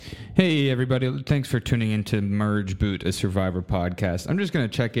Hey, everybody. Thanks for tuning in to Merge Boot, a Survivor podcast. I'm just going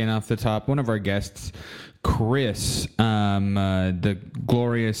to check in off the top. One of our guests, Chris, the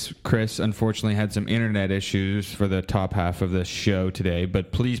glorious Chris, unfortunately had some internet issues for the top half of the show today,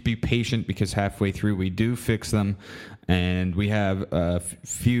 but please be patient because halfway through we do fix them, and we have a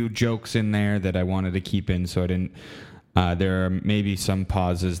few jokes in there that I wanted to keep in, so I didn't... there are maybe some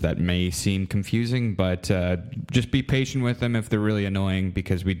pauses that may seem confusing, but just be patient with them if they're really annoying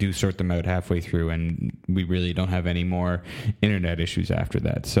because we do sort them out halfway through and we really don't have any more internet issues after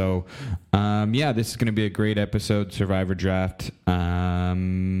that. So, this is going to be a great episode, Survivor Draft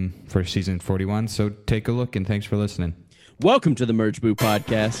for season 41. So take a look and thanks for listening. Welcome to the Merge Boo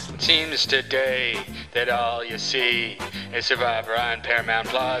Podcast. Seems today that all you see is Survivor on Paramount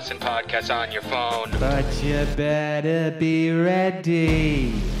Plus and podcasts on your phone. But you better be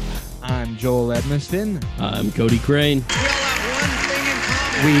ready. I'm Joel Edmiston. I'm Cody Crane.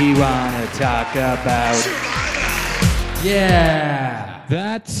 We want to talk about Survivor. Yeah.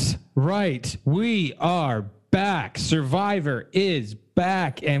 That's right. We are back. Survivor is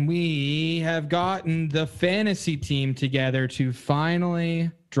back, and we have gotten the fantasy team together to finally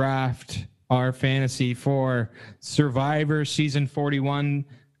draft our fantasy for Survivor Season 41.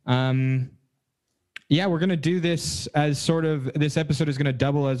 We're going to do this as sort of, this episode is going to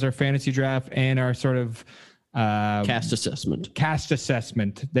double as our fantasy draft and our sort of Cast assessment.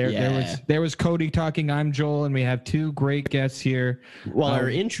 There was Cody talking. I'm Joel, and we have two great guests here. Well, our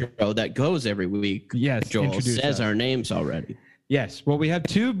intro that goes every week. Yes, Joel says our names already. Yes. Well, we have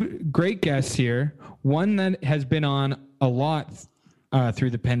two great guests here. One that has been on a lot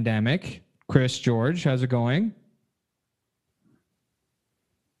through the pandemic. Chris George, how's it going?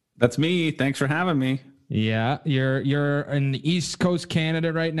 That's me. Thanks for having me. Yeah, you're in East Coast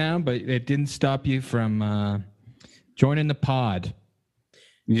Canada right now, but it didn't stop you from joining the pod.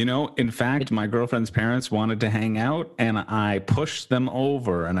 You know, in fact, my girlfriend's parents wanted to hang out, and I pushed them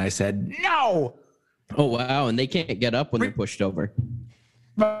over, and I said, no! Oh, wow, and they can't get up when they're pushed over.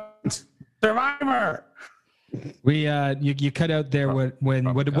 Survivor! You cut out there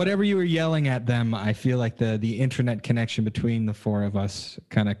whatever you were yelling at them. I feel like the internet connection between the four of us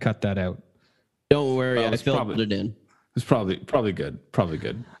kind of cut that out. Don't worry, I filled it in. It's probably good. Probably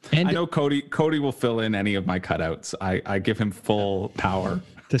good. And I know Cody will fill in any of my cutouts. I give him full power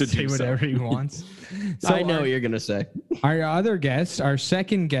to say whatever he wants. So I know what you're gonna say. Our other guest, our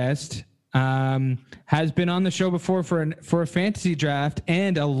second guest, has been on the show before for a fantasy draft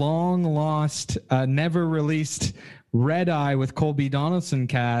and a long lost, never released Red Eye with Colby Donaldson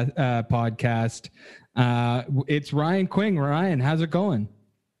podcast. It's Ryan Quing. Ryan, how's it going?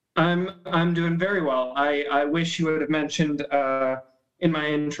 I'm doing very well. I wish you would have mentioned in my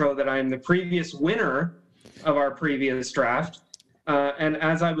intro that I'm the previous winner of our previous draft. And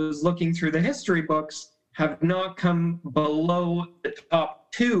as I was looking through the history books, have not come below the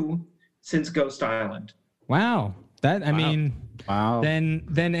top two since Ghost Island. Wow. Wow.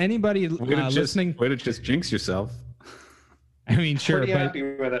 Then anybody listening... Way to just jinx yourself. I mean, sure. Pretty happy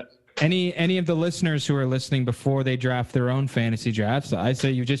with it. Any of the listeners who are listening before they draft their own fantasy drafts, I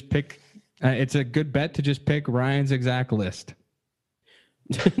say you just pick. It's a good bet to just pick Ryan's exact list.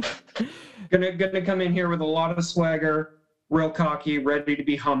 Gonna come in here with a lot of swagger, real cocky, ready to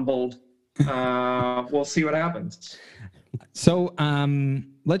be humbled. We'll see what happens. So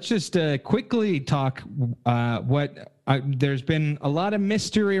let's just quickly talk. There's been a lot of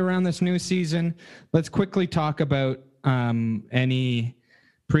mystery around this new season. Let's quickly talk about any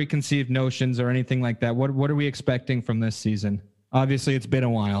preconceived notions or anything like that. What are we expecting from this season? Obviously, it's been a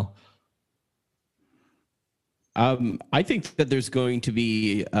while. I think that there's going to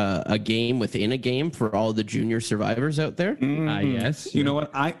be a game within a game for all the junior survivors out there. Yes. You know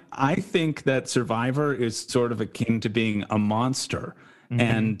what? I think that Survivor is sort of akin to being a monster. Mm-hmm.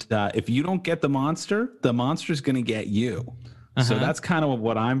 And if you don't get the monster's going to get you. Uh-huh. So that's kind of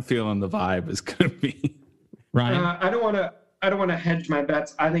what I'm feeling the vibe is going to be. Ryan? I don't want to hedge my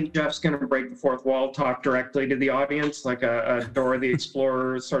bets. I think Jeff's going to break the fourth wall, talk directly to the audience, like a Dora the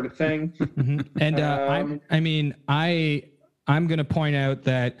Explorer sort of thing. Mm-hmm. And I'm going to point out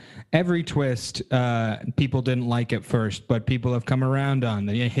that every twist people didn't like at first, but people have come around on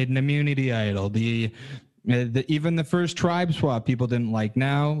the hidden immunity idol, even the first tribe swap people didn't like.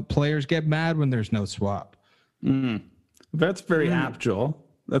 Now players get mad when there's no swap. That's very apt, Joel.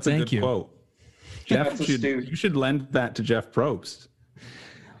 That's a good quote. Jeff, you should lend that to Jeff Probst.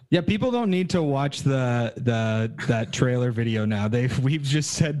 Yeah, people don't need to watch that trailer video now. We've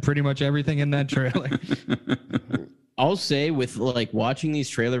just said pretty much everything in that trailer. I'll say with like watching these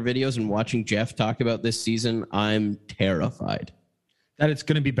trailer videos and watching Jeff talk about this season, I'm terrified. That it's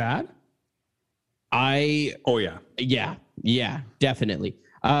going to be bad? Oh, yeah. Yeah, definitely.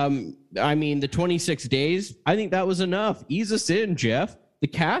 I mean, the 26 days, I think that was enough. Ease us in, Jeff. The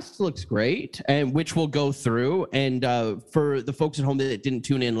cast looks great, and which we'll go through. And for the folks at home that didn't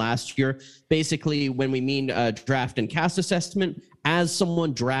tune in last year, basically when we mean draft and cast assessment, as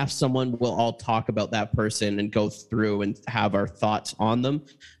someone drafts someone, we'll all talk about that person and go through and have our thoughts on them.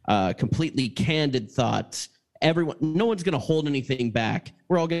 Completely candid thoughts. No one's going to hold anything back.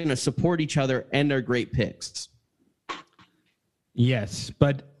 We're all going to support each other and our great picks. Yes,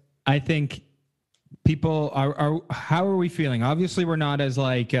 but I think people are how are we feeling? Obviously, we're not as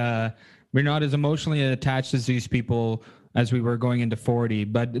we're not as emotionally attached as these people as we were going into 40.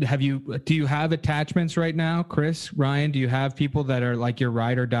 But do you have attachments right now, Chris, Ryan? Do you have people that are like your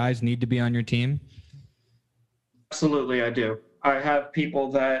ride or dies, need to be on your team? Absolutely, I do. I have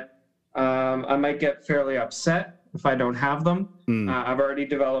people that I might get fairly upset if I don't have them. I've already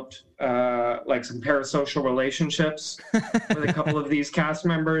developed some parasocial relationships with a couple of these cast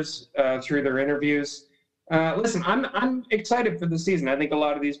members through their interviews. Listen, I'm excited for the season. I think a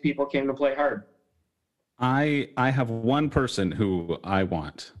lot of these people came to play hard. I have one person who I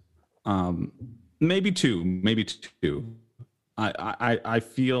want, maybe two. I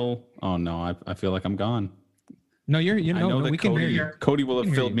feel. Oh no, I feel like I'm gone. No, we can hear you. Cody will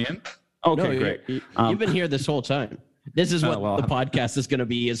have filled me in. Okay, no, great. You've been here this whole time. This is what the podcast is going to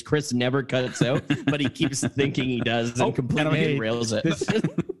be. Is Chris never cuts out, but he keeps thinking he does and completely derails it.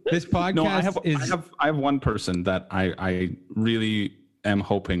 This podcast. No, I have one person that I really am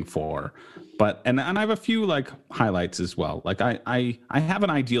hoping for, but and I have a few highlights as well. I have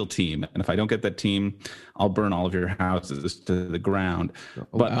an ideal team, and if I don't get that team, I'll burn all of your houses to the ground.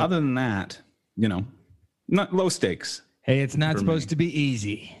 But other than that, not low stakes. Hey, it's not supposed to be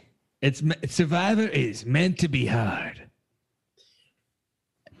easy. Survivor is meant to be hard.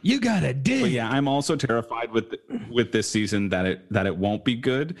 You gotta dig. But yeah, I'm also terrified with this season that it won't be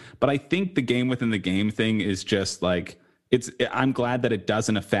good. But I think the game within the game thing is just I'm glad that it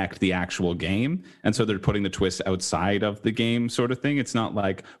doesn't affect the actual game, and so they're putting the twist outside of the game, sort of thing. It's not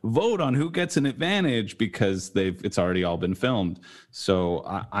like vote on who gets an advantage because it's already all been filmed. So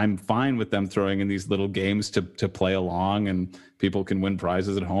I'm fine with them throwing in these little games to play along, and people can win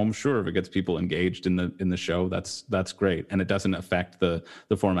prizes at home. Sure, if it gets people engaged in the show, that's great, and it doesn't affect the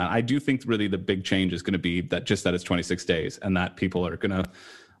format. I do think really the big change is going to be that it's 26 days, and that people are going to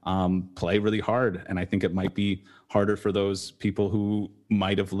play really hard, and I think it might be harder for those people who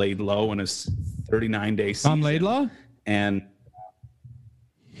might have laid low in a 39-day season. Tom Laidlaw? And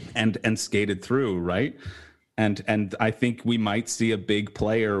skated through, right? And I think we might see a big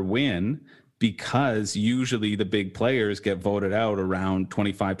player win, because usually the big players get voted out around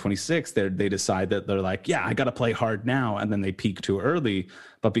 25, 26. They decide that they're like, yeah, I got to play hard now, and then they peak too early.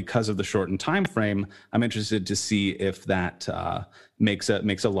 But because of the shortened time frame, I'm interested to see if that makes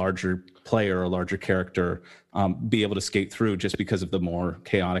a larger player, a larger character, be able to skate through, just because of the more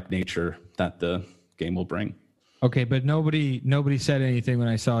chaotic nature that the game will bring. Okay, but nobody said anything when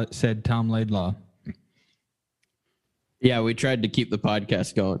I said Tom Laidlaw. Yeah, we tried to keep the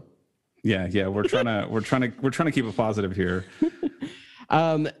podcast going. Yeah, we're trying to keep it positive here.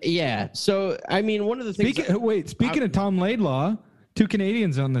 Yeah. So I mean, one of the things. Speaking of Tom Laidlaw, 2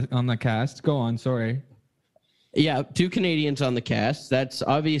 Canadians on the cast. Go on. Sorry. Yeah, 2 Canadians on the cast. That's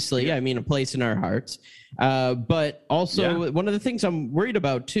obviously, a place in our hearts. But also, one of the things I'm worried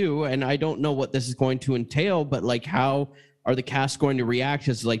about too, and I don't know what this is going to entail, but how are the cast going to react?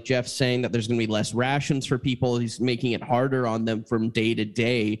 Is like Jeff saying that there's going to be less rations for people. He's making it harder on them from day to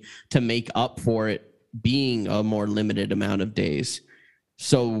day to make up for it being a more limited amount of days.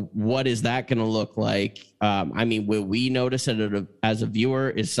 So what is that going to look like? Will we notice it as a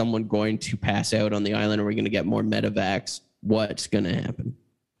viewer? Is someone going to pass out on the island? Are we going to get more medevacs? What's going to happen?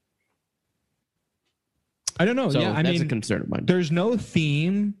 I don't know. So that's a concern of mine. There's no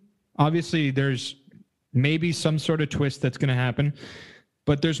theme. Obviously, there's maybe some sort of twist that's going to happen,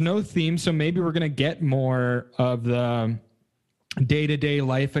 but there's no theme. So maybe we're going to get more of the day-to-day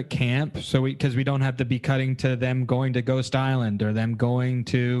life at camp. So because we don't have to be cutting to them going to Ghost Island or them going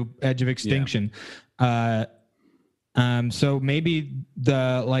to Edge of Extinction. Yeah. So maybe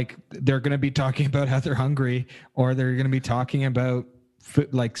they're going to be talking about how they're hungry, or they're going to be talking about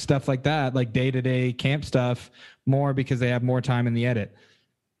stuff like that, like day-to-day camp stuff more, because they have more time in the edit.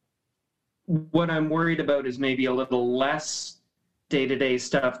 What I'm worried about is maybe a little less day-to-day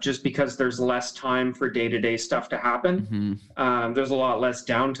stuff, just because there's less time for day-to-day stuff to happen. Mm-hmm. There's a lot less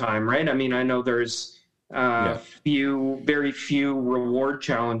downtime, right? I mean, I know there's very few reward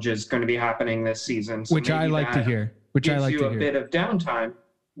challenges going to be happening this season. So which I like to hear. which I gives like you to a hear. bit of downtime.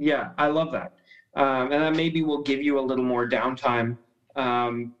 Yeah, I love that. And that maybe will give you a little more downtime.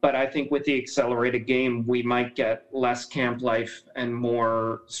 But I think with the accelerated game, we might get less camp life and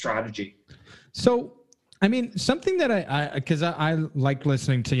more strategy. So, I mean, something that because I like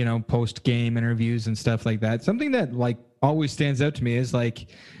listening to, post game interviews and stuff like that. Something that like always stands out to me is like,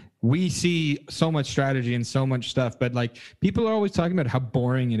 we see so much strategy and so much stuff, but like people are always talking about how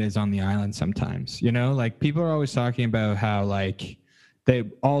boring it is on the island sometimes, like people are always talking about how like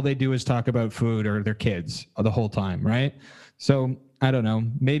all they do is talk about food or their kids the whole time. Right. So I don't know,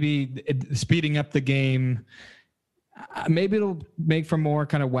 maybe speeding up the game, maybe it'll make for more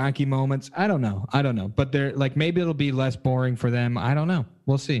kind of wacky moments. I don't know. But they're like, maybe it'll be less boring for them. I don't know.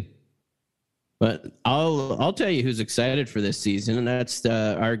 We'll see. But I'll tell you who's excited for this season, and that's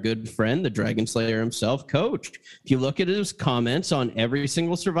our good friend, the Dragon Slayer himself, Coach. If you look at his comments on every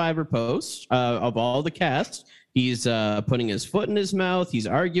single Survivor post of all the cast, he's putting his foot in his mouth. He's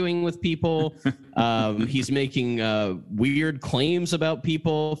arguing with people. He's making weird claims about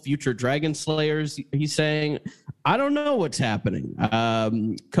people, future Dragon Slayers. He's saying, I don't know what's happening.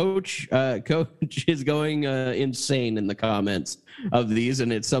 Coach is going insane in the comments of these,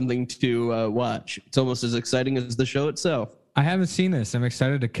 and it's something to watch. It's almost as exciting as the show itself. I haven't seen this. I'm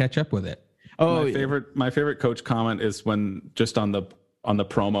excited to catch up with it. Oh, My favorite Coach comment is when just on the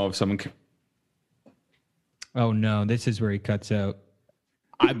promo of someone. Oh no, this is where he cuts out.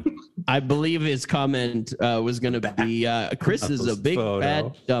 I believe his comment was going to be Chris is a big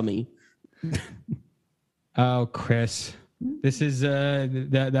bad dummy. Oh, Chris, this is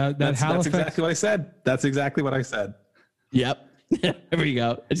That's exactly what I said. That's exactly what I said. Yep. There we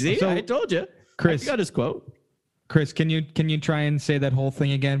go. See, So, I told you. Chris, I got his quote. Chris, can you try and say that whole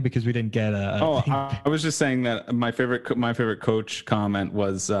thing again, because we didn't get I was just saying that my favorite Coach comment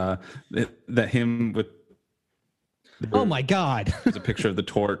was that him with. Oh my God! There's a picture of the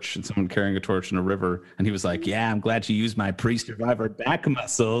torch and someone carrying a torch in a river, and he was like, "Yeah, I'm glad you used my pre-survivor back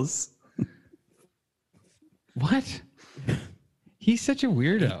muscles." What? He's such a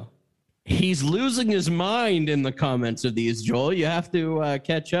weirdo. He's losing his mind in the comments of these, Joel. You have to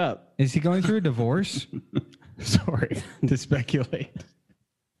catch up. Is he going through a divorce? Sorry to speculate.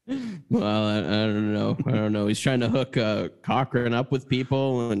 Well, I don't know. I don't know. He's trying to hook Cochran up with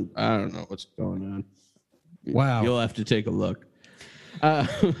people, and I don't know what's going on. Wow. You'll have to take a look.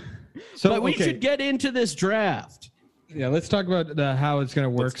 So but we should get into this draft. Yeah, let's talk about how it's going to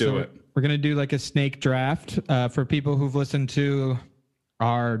work. Let's do it. We're going to do like a snake draft for people who've listened to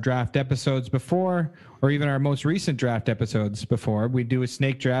our draft episodes before, or even our most recent draft episodes before. We do a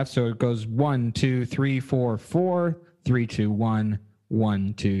snake draft, so it goes 1, 2, 3, 4, 4, 3, 2, 1,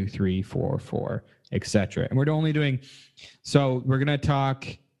 1, 2, 3, 4, 4, etc. And we're only doing. So we're going to talk.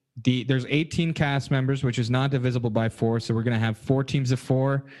 There's 18 cast members, which is not divisible by 4. So we're going to have 4 teams of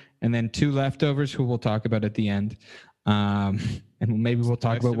 4, and then 2 leftovers who we'll talk about at the end. And maybe we'll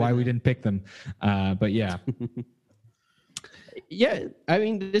talk about why we didn't pick them. But yeah. Yeah, I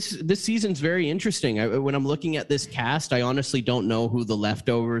mean, this season's very interesting. When I'm looking at this cast, I honestly don't know who the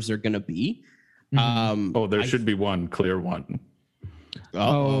leftovers are going to be. There should be one clear one.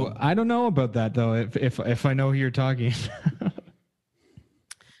 Oh, I don't know about that though. If I know who you're talking.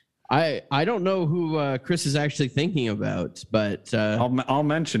 I don't know who Chris is actually thinking about, but I'll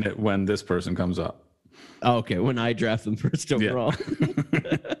mention it when this person comes up. Okay, when I draft them first overall.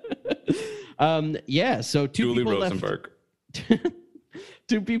 Yeah. So Julie Rosenberg.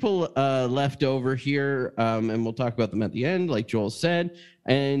 2 people left over here, and we'll talk about them at the end, like Joel said.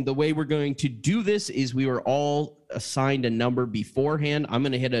 And the way we're going to do this is we were all assigned a number beforehand. I'm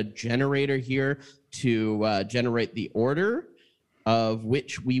going to hit a generator here to generate the order of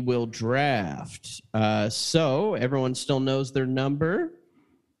which we will draft. So everyone still knows their number?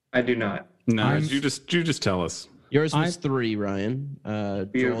 I do not. No, you just tell us. Yours was 3, Ryan.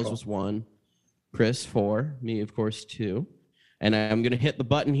 Beautiful. Joel's was 1. Chris, 4. Me, of course, 2. And I'm going to hit the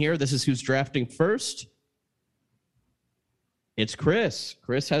button here. This is who's drafting first. It's Chris.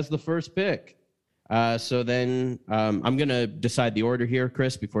 Chris has the first pick. So then I'm going to decide the order here,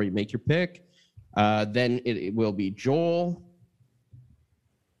 Chris, before you make your pick. Then it will be Joel.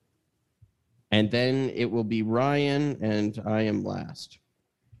 And then it will be Ryan, and I am last.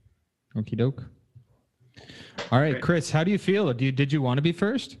 Okie doke. All right, Great. Chris, how do you feel? Did you want to be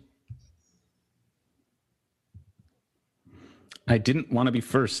first? I didn't want to be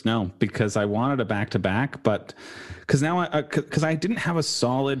first, no, because I wanted a back-to-back, but because I didn't have a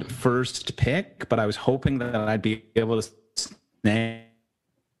solid first pick, but I was hoping that I'd be able to snag.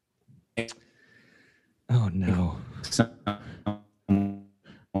 Oh no! Someone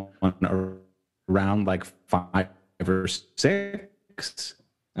around like 5 or 6.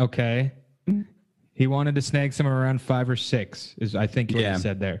 Okay. He wanted to snag somewhere around 5 or 6, is I think what he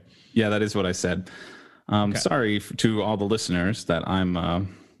said there. Yeah, that is what I said. Sorry to all the listeners that I'm a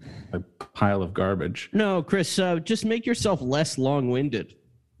pile of garbage. No, Chris, just make yourself less long-winded.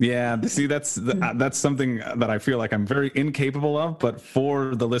 Yeah, see, that's something that I feel like I'm very incapable of, but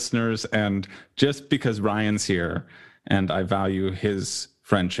for the listeners and just because Ryan's here and I value his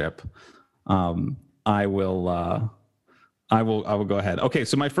friendship, I will go ahead. Okay,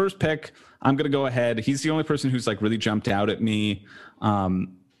 so my first pick, I'm going to go ahead. He's the only person who's like really jumped out at me.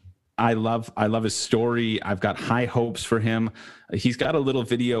 I love his story. I've got high hopes for him. He's got a little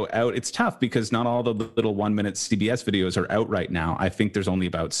video out. It's tough because not all the little 1-minute CBS videos are out right now. I think there's only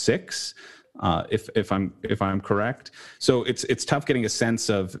about 6, if I'm correct. So it's tough getting a sense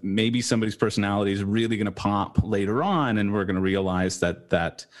of maybe somebody's personality is really going to pop later on, and we're going to realize that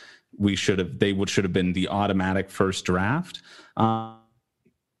they should have been the automatic first draft. Oh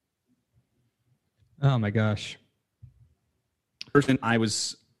my gosh. Person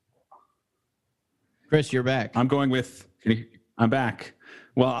Chris, you're back. I'm back.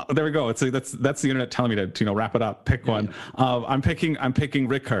 Well, there we go. It's like that's the internet telling me to wrap it up. Pick one. I'm picking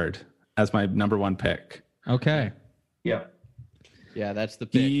Rickard as my number 1 pick. Okay. Yeah. Yeah, that's the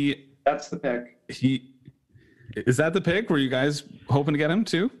pick. That's the pick. Is that the pick? Were you guys hoping to get him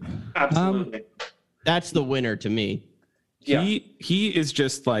too? Absolutely. That's the winner to me. Yeah. He is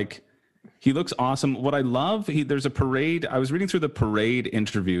just like, he looks awesome. What I love, there's a parade. I was reading through the parade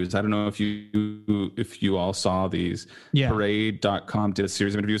interviews. I don't know if you all saw these. Yeah. Parade.com did a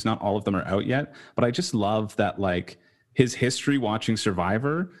series of interviews. Not all of them are out yet, but I just love that, like, his history watching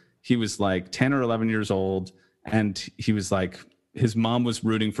Survivor. He was like 10 or 11 years old, and he was like, his mom was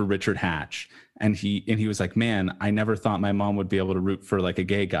rooting for Richard Hatch, and he was like, man, I never thought my mom would be able to root for like a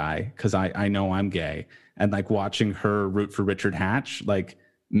gay guy because I know I'm gay, and like watching her root for Richard Hatch like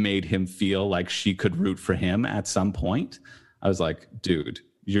made him feel like she could root for him at some point. I was like, dude,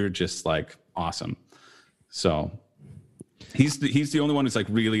 you're just like awesome. So he's the only one who's like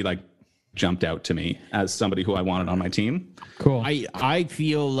really like jumped out to me as somebody who I wanted on my team. Cool. I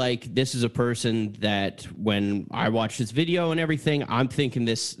feel like this is a person that when I watch this video and everything, I'm thinking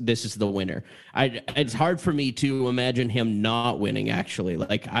this is the winner. It's hard for me to imagine him not winning, actually.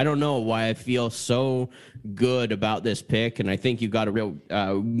 Like, I don't know why I feel so good about this pick, and I think you got a real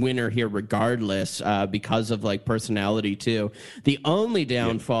winner here regardless because of like personality too. The only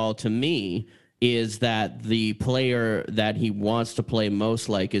downfall to me is that the player that he wants to play most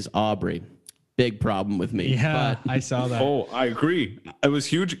like is Aubrey. Big problem with me. Yeah, I saw that. Oh, I agree. It was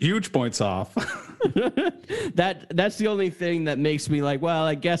huge points off. That's the only thing that makes me like, well,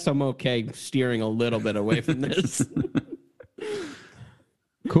 I guess I'm okay steering a little bit away from this.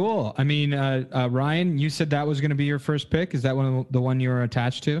 Cool. I mean, Ryan, you said that was going to be your first pick. Is that the one you were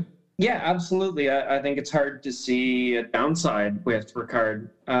attached to? Yeah, absolutely. I think it's hard to see a downside with Rickard.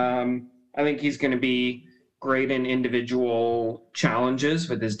 I think he's going to be great in individual challenges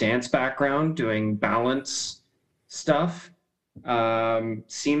with his dance background, doing balance stuff.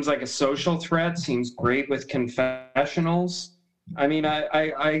 Seems like a social threat. Seems great with confessionals. I mean,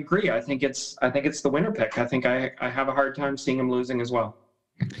 I agree. I think it's the winner pick. I think I have a hard time seeing him losing as well.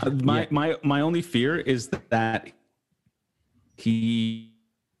 My only fear is that he.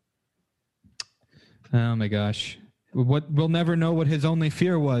 Oh my gosh. We'll never know what his only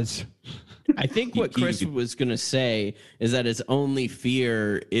fear was. I think what Chris was going to say is that his only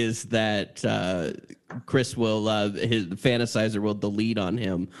fear is that Chris will, his fantasizer will delete on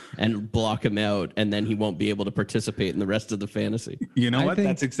him and block him out, and then he won't be able to participate in the rest of the fantasy. You know what?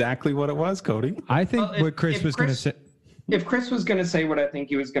 That's exactly what it was, Cody. I think what Chris was going to say. If Chris was going to say what I think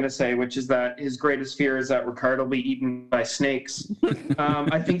he was going to say, which is that his greatest fear is that Rickard will be eaten by snakes,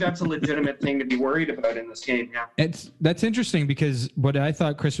 I think that's a legitimate thing to be worried about in this game. Yeah, that's interesting because what I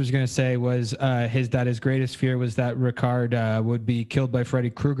thought Chris was going to say was his greatest fear was that Rickard would be killed by Freddy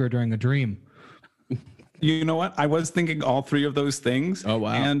Krueger during a dream. You know what? I was thinking all 3 of those things. Oh,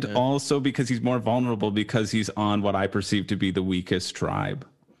 wow. And also because he's more vulnerable because he's on what I perceive to be the weakest tribe.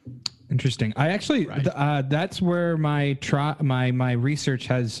 Interesting. I actually, that's where my research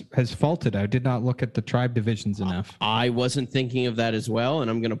has faulted. I did not look at the tribe divisions enough. I wasn't thinking of that as well,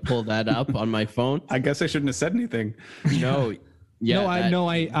 and I'm going to pull that up on my phone. I guess I shouldn't have said anything. No.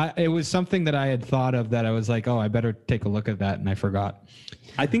 Yeah. It was something that I had thought of that I was like, oh, I better take a look at that, and I forgot.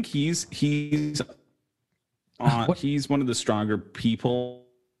 I think he's one of the stronger people.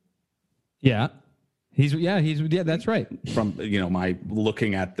 Yeah. That's right. From, my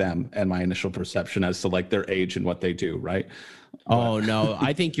looking at them and my initial perception as to like their age and what they do. Right. Oh, no,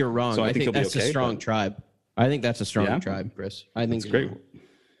 I think you're wrong. So I think that's a strong tribe. I think that's a strong tribe, Chris. I think That's great.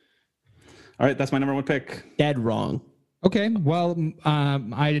 All right, that's my number one pick. Dead wrong. Okay, well,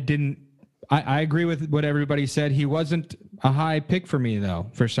 I agree with what everybody said. He wasn't a high pick for me though,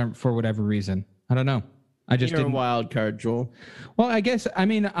 for whatever reason. I don't know. I just You're didn't. a wild card, Joel. Well, I guess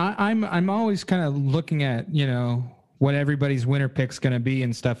I'm always kind of looking at what everybody's winner pick's going to be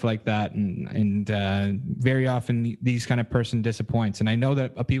and stuff like that, and very often these kind of person disappoints. And I know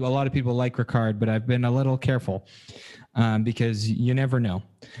that a lot of people like Ricard, but I've been a little careful because you never know.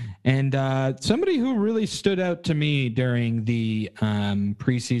 And somebody who really stood out to me during the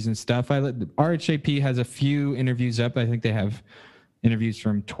preseason stuff, RHAP has a few interviews up. I think they have interviews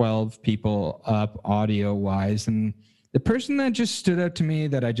from 12 people up audio wise, and the person that just stood out to me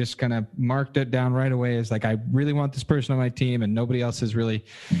that I just kind of marked it down right away is like, I really want this person on my team and nobody else has really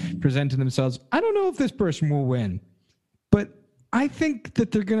presented themselves. I don't know if this person will win, but I think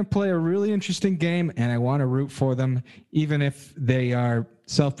that they're going to play a really interesting game and I want to root for them, even if they are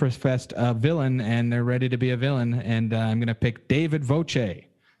self-professed a villain and they're ready to be a villain. And I'm going to pick David Voce.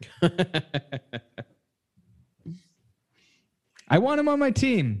 I want him on my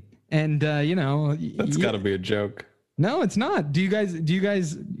team. And, That's got to be a joke. No, it's not. You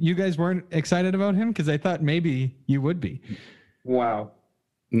guys weren't excited about him? Because I thought maybe you would be. Wow.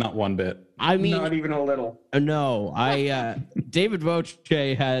 Not one bit. I mean, not even a little. No, David Voce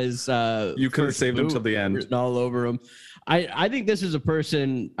has. You could have saved him till the end. Written all over him. I think this is a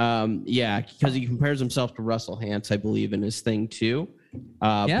person. Because he compares himself to Russell Hantz, I believe, in his thing too.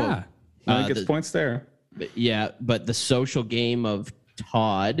 Yeah, he gets points there. But the social game of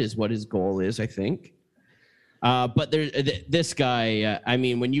Todd is what his goal is, I think. But this guy, I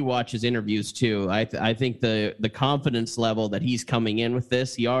mean, when you watch his interviews too, I think the confidence level that he's coming in with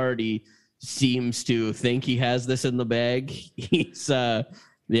this, he already seems to think he has this in the bag. He's done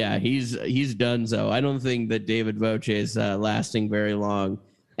so. I don't think that David Voce is lasting very long.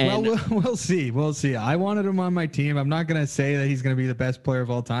 And we'll see. We'll see. I wanted him on my team. I'm not going to say that he's going to be the best player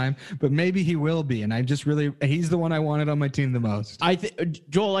of all time, but maybe he will be. And he's the one I wanted on my team the most.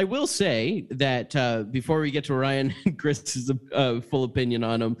 Joel, I will say that before we get to Ryan and Chris's full opinion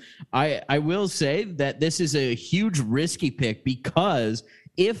on him, I will say that this is a huge risky pick because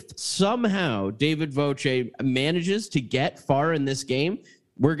if somehow David Voce manages to get far in this game,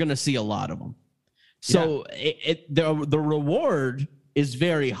 we're going to see a lot of them. So the reward is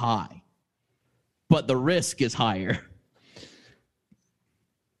very high, but the risk is higher.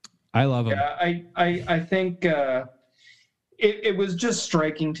 I love him. Yeah, I think it was just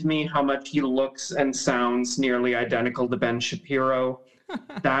striking to me how much he looks and sounds nearly identical to Ben Shapiro.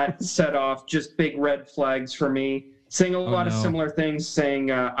 That set off just big red flags for me. Saying a lot of similar things,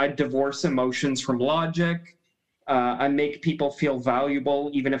 saying I divorce emotions from logic. I make people feel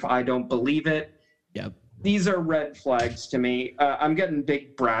valuable even if I don't believe it. Yep. These are red flags to me. I'm getting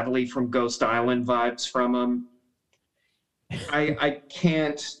big Bradley from Ghost Island vibes from him. I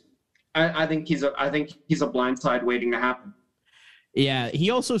can't. I think he's a blindside waiting to happen. Yeah,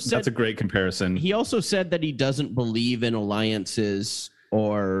 he also said that's a great comparison. He also said that he doesn't believe in alliances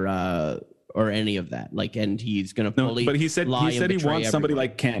or any of that. Like, and he's going to fully. But he said he wants somebody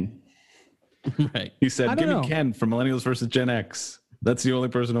like Ken. Right. He said, "Give me Ken from Millennials versus Gen X." That's the only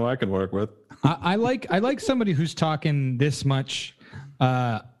person who I can work with. I like somebody who's talking this much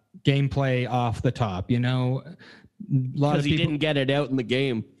gameplay off the top. A lot of people, he didn't get it out in the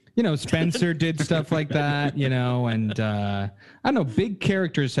game. Spencer did stuff like that. And I don't know. Big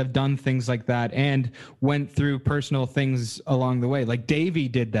characters have done things like that and went through personal things along the way. Like Davey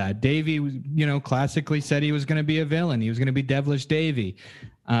did that. Davey, classically said he was going to be a villain. He was going to be Devilish Davey.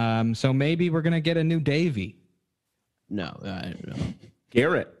 So maybe we're going to get a new Davey. No, I don't know.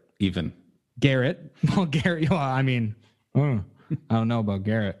 Garrett, even. Garrett. Well, Garrett, I mean, I don't know about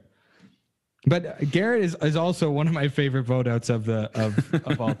Garrett. But Garrett is also one of my favorite vote outs of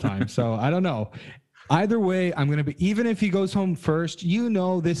all time. So I don't know. Either way, I'm going to be, even if he goes home first,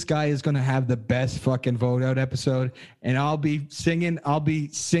 this guy is going to have the best fucking vote out episode. And I'll be singing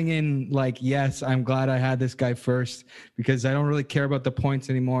like, yes, I'm glad I had this guy first because I don't really care about the points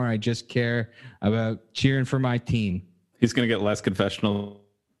anymore. I just care about cheering for my team. He's going to get less confessional.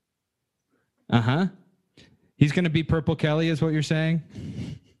 Uh-huh. He's going to be Purple Kelly is what you're saying?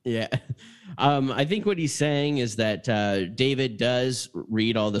 Yeah. I think what he's saying is that David does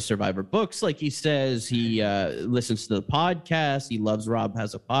read all the Survivor books. Like he says, he listens to the podcast. He loves Rob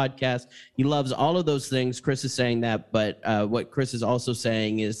Has a Podcast. He loves all of those things. Chris is saying that. But what Chris is also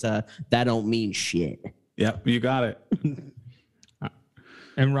saying is that don't mean shit. Yep, you got it.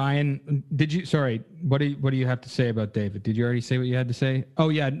 And Ryan, what do you have to say about David? Did you already say what you had to say? Oh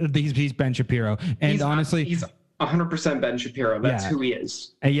yeah, he's Ben Shapiro. And he's honestly, he's 100% Ben Shapiro. That's who he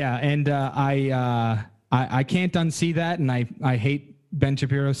is. Yeah, and I can't unsee that, and I hate Ben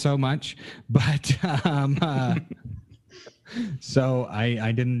Shapiro so much, but so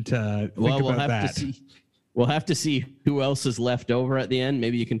I didn't think about that. We'll have to see who else is left over at the end.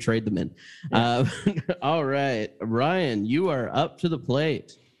 Maybe you can trade them in. Yeah. All right, Ryan, you are up to the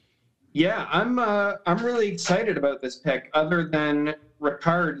plate. Yeah, I'm really excited about this pick. Other than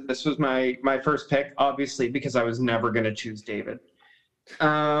Ricard, this was my first pick, obviously, because I was never going to choose David.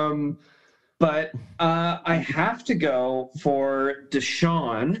 But I have to go for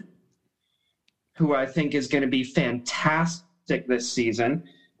Deshaun, who I think is going to be fantastic this season.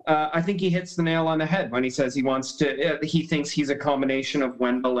 I think he hits the nail on the head when he says he thinks he's a combination of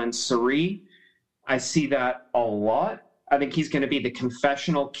Wendell and Sari. I see that a lot. I think he's going to be the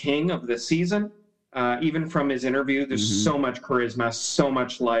confessional king of the season. Even from his interview, there's so much charisma, so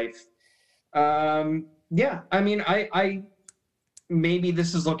much life. Yeah, I mean, I maybe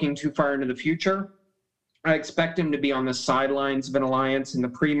this is looking too far into the future. I expect him to be on the sidelines of an alliance in the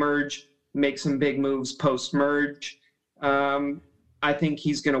pre-merge, make some big moves post-merge. I think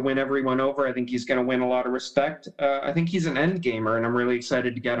he's going to win everyone over. I think he's going to win a lot of respect. I think he's an end gamer, and I'm really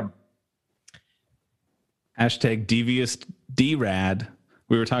excited to get him. Hashtag devious D-Rad.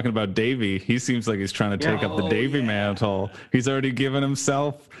 We were talking about Davey. He seems like he's trying to take up the Davey mantle. He's already given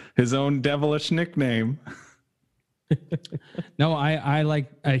himself his own devilish nickname. No, I like.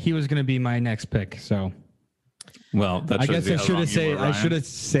 He was going to be my next pick. So, well, I guess I should have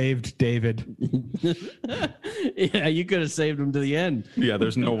saved David. Yeah, you could have saved him to the end. Yeah,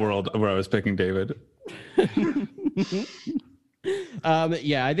 there's no world where I was picking David.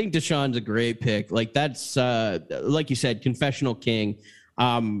 Yeah, I think Deshaun's a great pick. Like that's like you said, confessional king.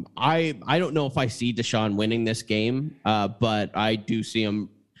 I don't know if I see Deshaun winning this game, but I do see him.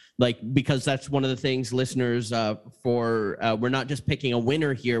 Because that's one of the things, listeners, we're not just picking a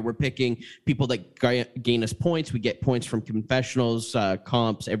winner here. We're picking people that gain us points. We get points from confessionals,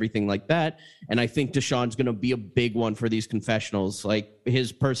 comps, everything like that. And I think Deshaun's going to be a big one for these confessionals. Like,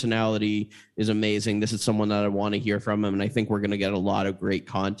 his personality is amazing. This is someone that I want to hear from him, and I think we're going to get a lot of great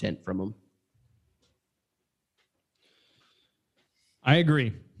content from him. I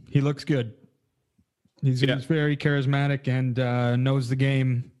agree. He looks good. He's very charismatic and knows the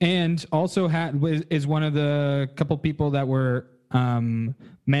game, and also is one of the couple people that were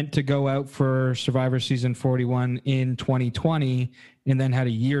meant to go out for Survivor Season 41 in 2020, and then had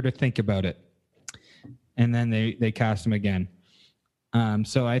a year to think about it, and then they cast him again.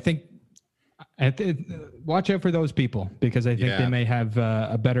 So I think watch out for those people, because I think they may have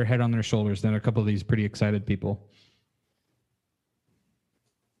a better head on their shoulders than a couple of these pretty excited people.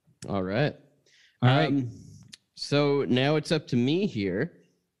 All right. So now it's up to me here,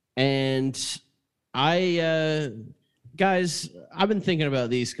 and guys, I've been thinking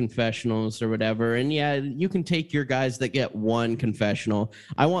about these confessionals or whatever, and yeah, you can take your guys that get one confessional.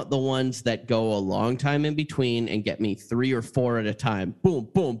 I want the ones that go a long time in between and get me 3 or 4 at a time. Boom,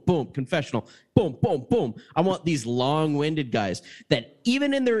 boom, boom, confessional. Boom, boom, boom. I want these long-winded guys that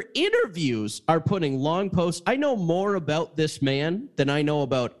even in their interviews are putting long posts. I know more about this man than I know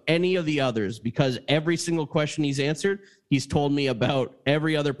about any of the others, because every single question he's answered, he's told me about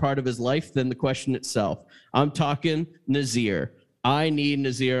every other part of his life than the question itself. I'm talking Nazir. I need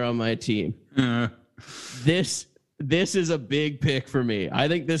Nazir on my team. This is a big pick for me. I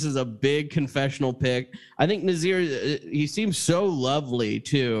think this is a big confessional pick. I think Nazir, he seems so lovely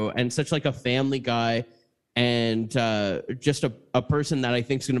too, and such like a family guy, and just a person that I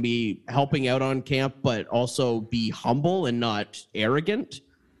think is going to be helping out on camp, but also be humble and not arrogant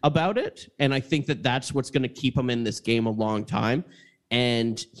about it. And I think that that's what's going to keep him in this game a long time.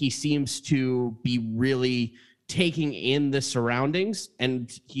 And he seems to be really taking in the surroundings.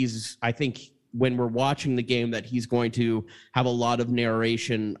 And I think when we're watching the game, that he's going to have a lot of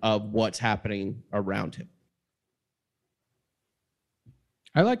narration of what's happening around him.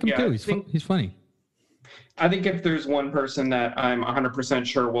 I like him too. He's funny. I think if there's one person that I'm 100%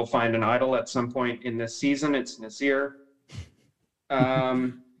 sure will find an idol at some point in this season, it's Nazir.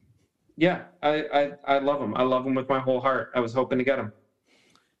 Yeah, I love him. I love him with my whole heart. I was hoping to get him.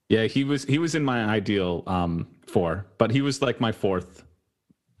 Yeah, he was in my ideal 4, but he was like my 4th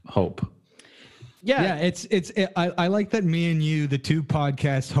hope. Yeah, I like that me and you, the two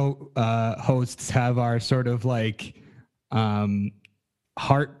podcast hosts, have our sort of like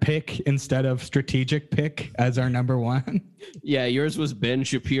heart pick instead of strategic pick as our number 1. Yeah, yours was Ben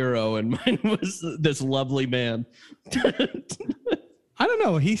Shapiro and mine was this lovely man. I don't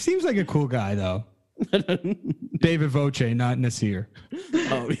know. He seems like a cool guy, though. David Voce, not Nasir.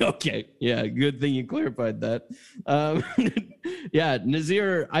 Oh, okay. Yeah, good thing you clarified that. Yeah,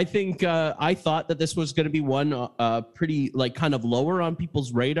 Nazir, I think I thought that this was going to be one pretty, like, kind of lower on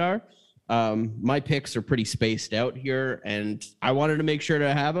people's radar. My picks are pretty spaced out here, and I wanted to make sure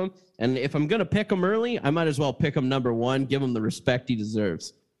to have him. And if I'm going to pick him early, I might as well pick him number one, give him the respect he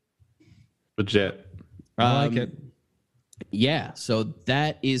deserves. Legit. I like it. Yeah, so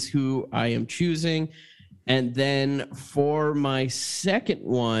that is who I am choosing. And then for my second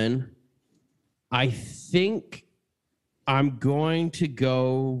one, I think I'm going to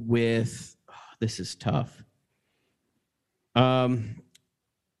go with, this is tough.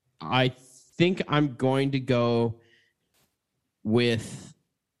 I think I'm going to go with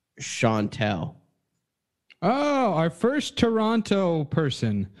Chantel. Oh, our first Toronto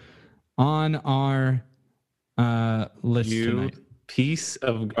person on our list You tonight. piece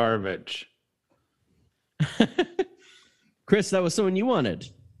of garbage. Chris, that was someone you wanted.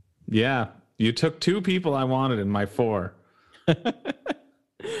 Yeah, you took two people I wanted in my four.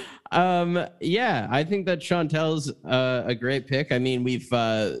 Yeah, I think that Chantel's a great pick. I mean,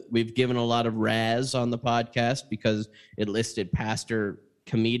 we've given a lot of razz on the podcast because it listed pastor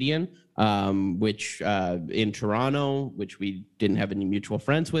comedian, which in Toronto, which we didn't have any mutual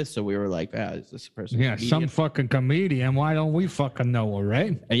friends with, so we were like, is this a person? Yeah, some fucking comedian. Why don't we fucking know her,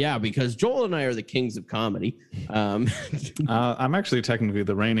 right? Yeah, because Joel and I are the kings of comedy. I'm actually technically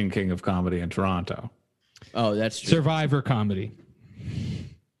the reigning king of comedy in Toronto. Oh, that's true. Survivor comedy.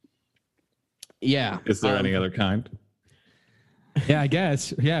 Yeah. Is there any other kind? Yeah, I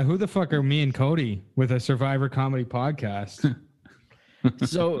guess. Yeah, who the fuck are me and Cody with a Survivor comedy podcast?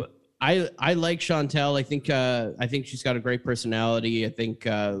 So I like Chantel. I think she's got a great personality. I think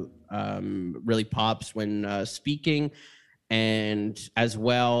really pops when speaking, and as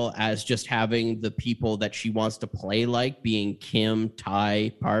well as just having the people that she wants to play like, being Kim,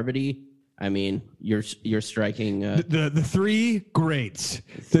 Ty, Parvati. I mean, you're striking the three greats.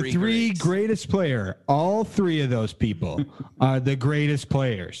 The three greatest player. All three of those people are the greatest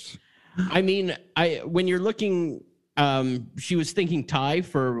players. I mean, when you're looking, she was thinking Ty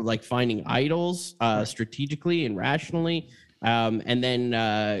for like finding idols strategically and rationally, and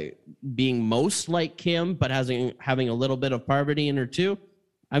then being most like Kim, but having a little bit of Parvati in her too.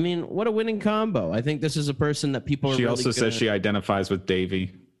 I mean, what a winning combo! I think this is a person that people are. She really also says she identifies with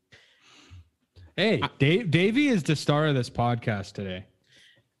Davey. Hey, Davey is the star of this podcast today.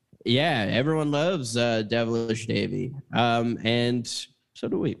 Yeah, everyone loves Devilish Davey, and so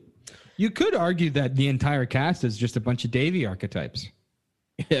do we. You could argue that the entire cast is just a bunch of Davey archetypes.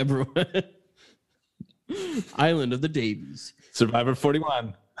 Everyone, Island of the Davies, Survivor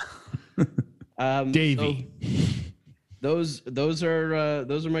 41. Davey. So those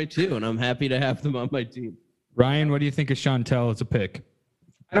are my two, and I'm happy to have them on my team. Ryan, what do you think of Chantel as a pick?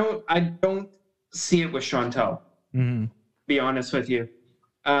 I don't see it with Chantel. Mm-hmm. Be honest with you.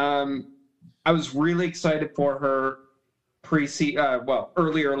 I was really excited for her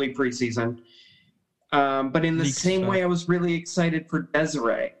early preseason. But in the same way, I was really excited for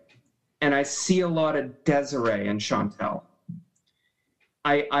Desiree. And I see a lot of Desiree in Chantel.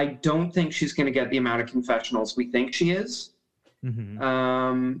 I don't think she's going to get the amount of confessionals we think she is. Mm-hmm.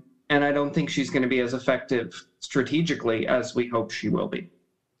 And I don't think she's going to be as effective strategically as we hope she will be.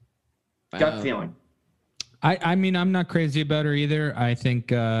 Gut feeling. I mean, I'm not crazy about her either. I think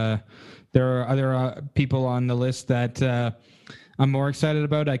there are other people on the list that I'm more excited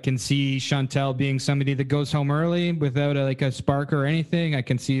about. I can see Chantel being somebody that goes home early without a spark or anything. I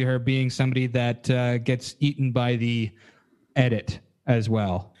can see her being somebody that gets eaten by the edit as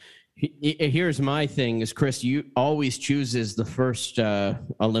well. Here's my thing is, Chris, you always chooses the first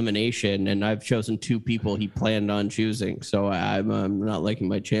elimination, and I've chosen two people he planned on choosing. So I'm not liking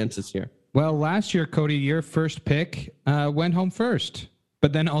my chances here. Well, last year, Cody, your first pick went home first,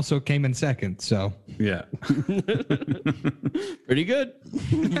 but then also came in second. So Yeah. Pretty good.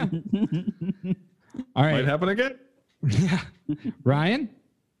 all right. Might happen again. Yeah. Ryan?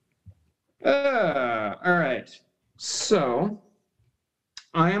 All right. So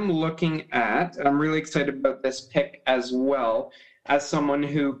I am looking at, I'm really excited about this pick as well, as someone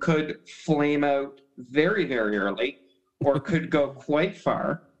who could flame out very, very early or could go quite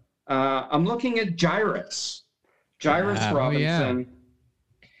far. I'm looking at Jairus Robinson.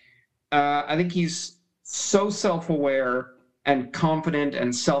 I think he's so self-aware and confident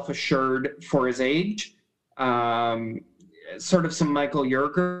and self-assured for his age. Sort of some Michael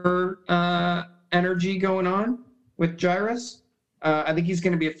Yerger energy going on with Jairus. I think he's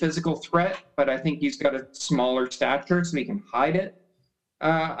going to be a physical threat, but I think he's got a smaller stature so he can hide it.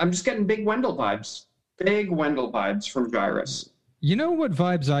 I'm just getting big Wendell vibes. Big Wendell vibes from Jairus. You know what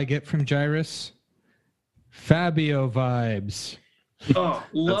vibes I get from Jairus? Fabio vibes. Oh,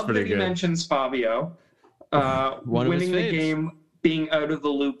 love that he mentions Fabio. Winning the game, being out of the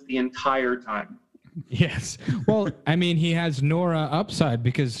loop the entire time. Yes. Well, I mean, he has Nora upside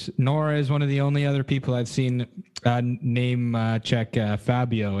because Nora is one of the only other people I've seen name check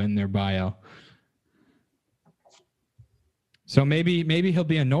Fabio in their bio. So maybe he'll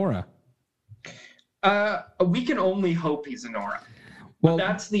be a Nora. We can only hope he's a Nora. Well, but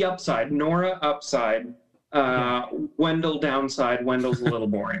that's the upside. Nora upside. Wendell downside. Wendell's a little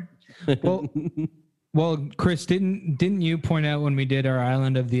boring. Well, Chris, didn't you point out when we did our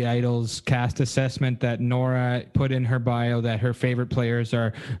Island of the Idols cast assessment that Nora put in her bio that her favorite players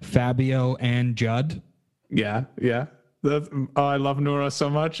are Fabio and Judd? Yeah. I love Nora so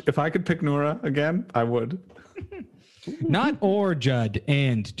much. If I could pick Nora again, I would. Not or Judd,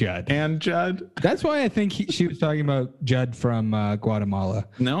 and Judd. And Judd. That's why I think she was talking about Judd from Guatemala.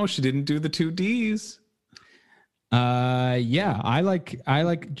 No, she didn't do the 2 Ds. Yeah, I like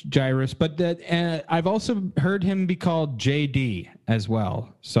Jairus, but that I've also heard him be called JD as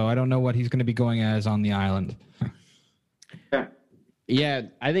well. So I don't know what he's going to be going as on the island. Yeah,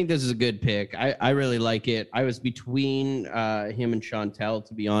 I think this is a good pick. I really like it. I was between him and Chantel,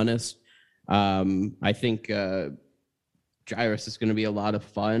 to be honest. I think Jairus is going to be a lot of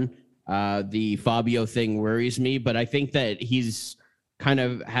fun. The Fabio thing worries me, but I think that he's kind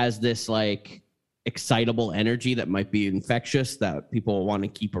of has this like excitable energy that might be infectious that people want to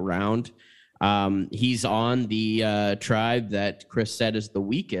keep around. He's on the tribe that Chris said is the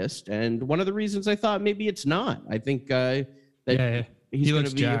weakest, and one of the reasons I thought maybe it's not. I think that he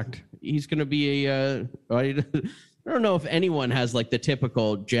looks jacked. He's going to be a. I don't know if anyone has like the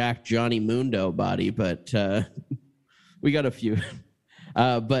typical Jack Johnny Mundo body, but we got a few.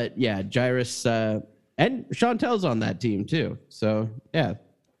 But yeah, Jairus and Chantel's on that team too. So yeah.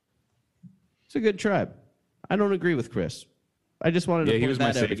 It's a good tribe. I don't agree with Chris. I just wanted to point he was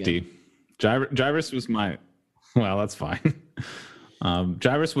that my safety. Jairus was my. Well, that's fine.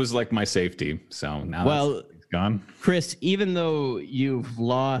 Jairus was like my safety. So now it's gone. Chris, even though you've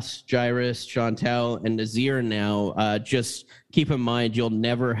lost Jairus, Chantel, and Nazir now, just keep in mind you'll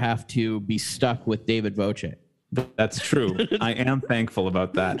never have to be stuck with David Voce. That's true. I am thankful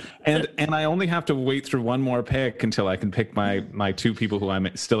about that. And I only have to wait through one more pick until I can pick my 2 people who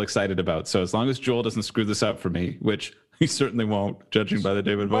I'm still excited about. So as long as Joel doesn't screw this up for me, which he certainly won't, judging by the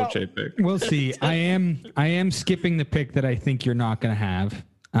David Voce pick. We'll see. I am skipping the pick that I think you're not going to have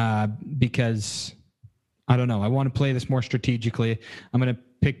because I don't know. I want to play this more strategically. I'm going to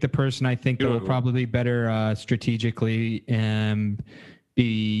pick the person I think that will probably be better strategically and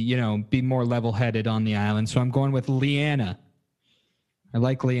be more level-headed on the island. So I'm going with Leanna. I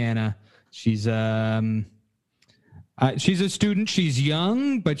like Leanna. She's a student. She's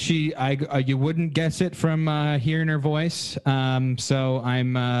young, but you wouldn't guess it from hearing her voice. So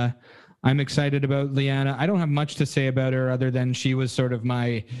I'm excited about Leanna. I don't have much to say about her other than she was sort of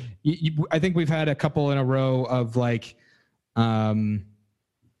my. I think we've had a couple in a row of like.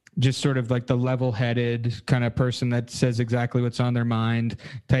 Just sort of like the level-headed kind of person that says exactly what's on their mind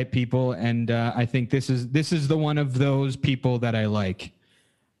type people. And I think this is the one of those people that I like.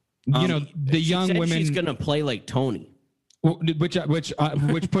 The young women. She's going to play like Tony. Which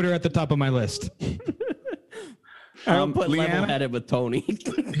put her at the top of my list. I don't put level-headed with Tony.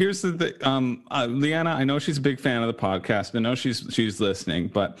 Here's the thing. Leanna, I know she's a big fan of the podcast. I know she's listening,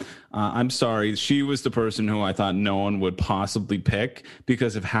 but I'm sorry. She was the person who I thought no one would possibly pick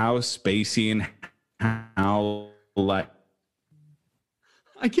because of how spacey and how like.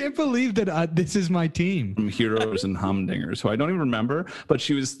 I can't believe that this is my team. From Heroes and Humdingers, who I don't even remember, but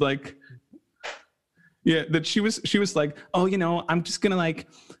she was like. Yeah, that she was like, oh, I'm just gonna like,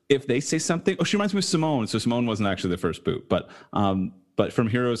 if they say something. Oh, she reminds me of Simone. So Simone wasn't actually the first boot, but from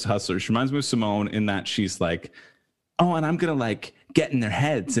Heroes Hustlers, she reminds me of Simone in that she's like, oh, and I'm gonna like get in their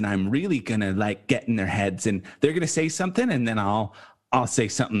heads, and I'm really gonna like get in their heads, and they're gonna say something, and then I'll say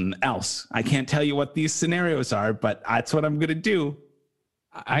something else. I can't tell you what these scenarios are, but that's what I'm gonna do.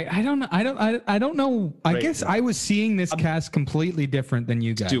 I don't know. I guess I was seeing this cast completely different than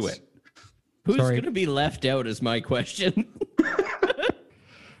you guys. Do it. Who's going to be left out is my question.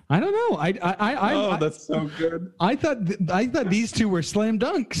 I don't know. That's so good. I thought these 2 were slam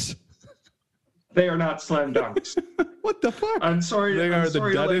dunks. They are not slam dunks. What the fuck? I'm sorry. They are the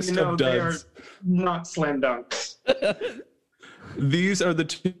duddest of duds. They are not slam dunks. These are the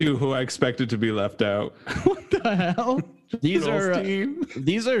 2 who I expected to be left out. What the hell? These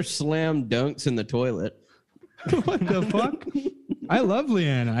are slam dunks in the toilet. What the fuck? I love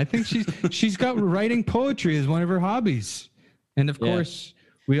Leanna. I think she's got writing poetry as one of her hobbies. And of course,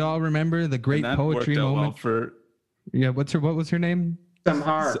 we all remember the great poetry moment. What was her name?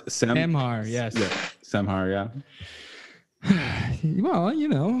 Samhar. Samhar, yes. Yeah, Samhar, yeah. Well,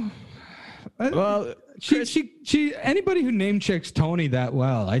 Well, she anybody who name checks Tony that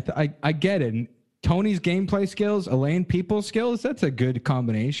well, I get it. And Tony's gameplay skills, Elaine people skills, that's a good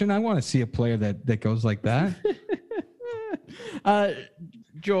combination. I want to see a player that goes like that.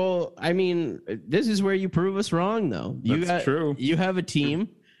 Joel, I mean, this is where you prove us wrong, though. That's true. You have a team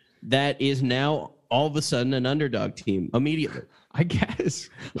that is now all of a sudden an underdog team immediately. I guess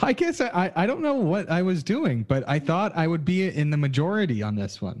I don't know what I was doing, but I thought I would be in the majority on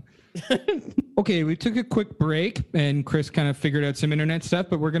this one. Okay, we took a quick break and Chris kind of figured out some internet stuff,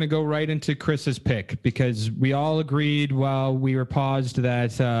 but we're going to go right into Chris's pick because we all agreed while we were paused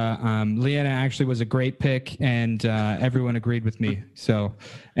that Leanna actually was a great pick and everyone agreed with me. So,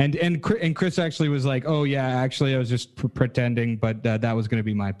 and Chris actually was like, oh yeah, actually I was just pretending, but that was going to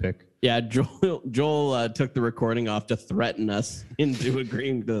be my pick. Yeah, Joel took the recording off to threaten us into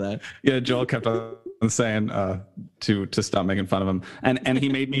agreeing to that. Yeah, Joel kept on saying to stop making fun of him, and he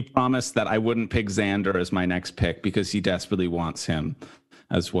made me promise that I wouldn't pick Xander as my next pick because he desperately wants him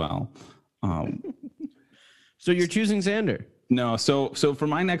as well. So you're choosing Xander? No, so for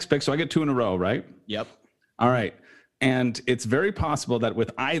my next pick, so I get 2 in a row, right? Yep. All right, and it's very possible that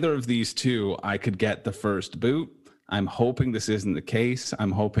with either of these two, I could get the first boot. I'm hoping this isn't the case.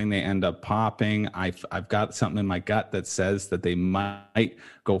 I'm hoping they end up popping. I've got something in my gut that says that they might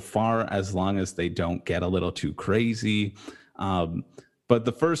go far as long as they don't get a little too crazy. But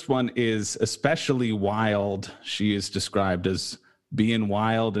the first one is especially wild. She is described as being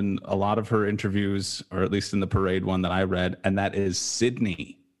wild in a lot of her interviews, or at least in the parade one that I read, and that is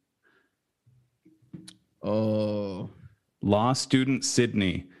Sydney. Oh. Law student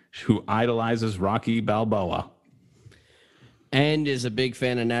Sydney, who idolizes Rocky Balboa. And is a big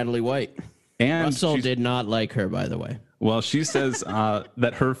fan of Natalie White. And Russell did not like her, by the way. Well, she says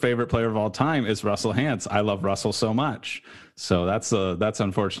that her favorite player of all time is Russell Hantz. I love Russell so much. So that's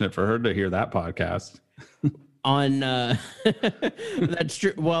unfortunate for her to hear that podcast. That's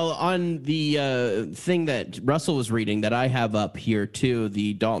true. Well, on the thing that Russell was reading that I have up here too,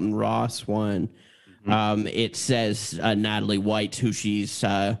 the Dalton Ross one, it says Natalie White, who she's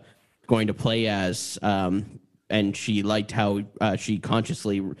going to play as. And she liked how she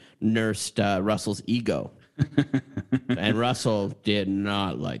consciously nursed Russell's ego. And Russell did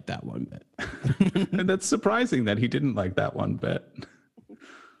not like that one bit. And that's surprising that he didn't like that one bit.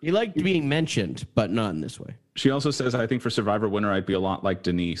 He liked being mentioned, but not in this way. She also says, I think for Survivor winner, I'd be a lot like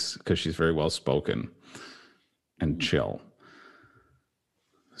Denise because she's very well spoken and chill.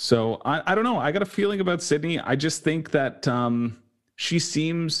 So I don't know. I got a feeling about Sydney. I just think that she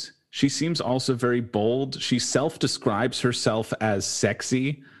seems also very bold. She self-describes herself as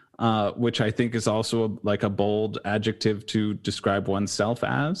sexy, which I think is also like a bold adjective to describe oneself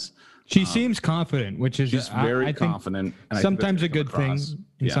as. She seems confident, which is she's very confident. And sometimes a good thing,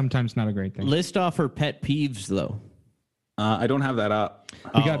 and sometimes not a great thing. List off her pet peeves, though. I don't have that up.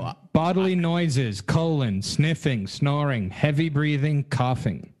 We got bodily noises, sniffing, snoring, heavy breathing,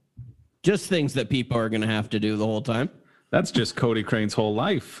 coughing. Just things that people are going to have to do the whole time. That's just Cody Crane's whole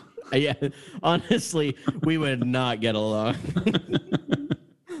life. Yeah, honestly, we would not get along.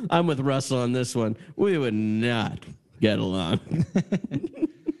 I'm with Russell on this one. We would not get along.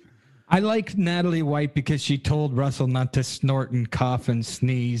 I like Natalie White because she told Russell not to snort and cough and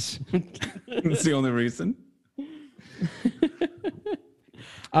sneeze. That's the only reason.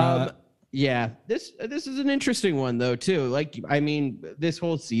 Yeah, this is an interesting one though too. Like, I mean, this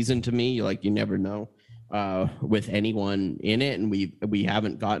whole season to me, like, you never know. With anyone in it, and we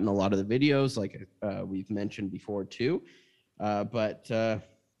haven't gotten a lot of the videos like we've mentioned before too, but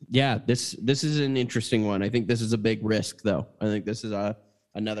yeah, this is an interesting one. I think this is a big risk though. I think this is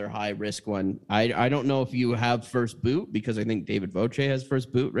another high risk one. I don't know if you have first boot because I think David Voce has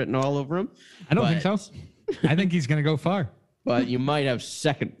first boot written all over him. I don't think so. I think he's gonna go far. But you might have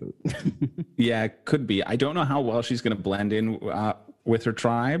second boot. Yeah, it could be. I don't know how well she's going to blend in with her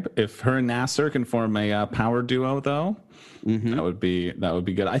tribe. If her and Nasser can form a power duo, though, that would be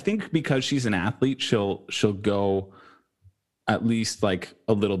good. I think because she's an athlete, she'll go at least like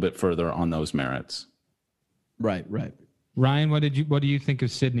a little bit further on those merits. Right. Ryan, what do you think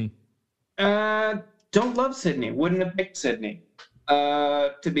of Sydney? Don't love Sydney. Wouldn't have picked Sydney.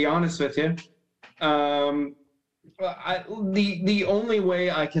 To be honest with you. The only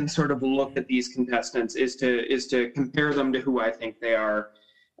way I can sort of look at these contestants is to compare them to who I think they are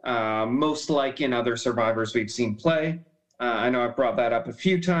most like in other survivors we've seen play. I know I've brought that up a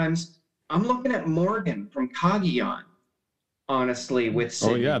few times. I'm looking at Morgan from Kagiyan, honestly, with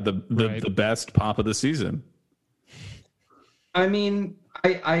Sydney. Oh yeah, the best pop of the season. I mean,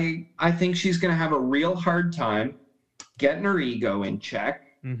 I think she's going to have a real hard time getting her ego in check.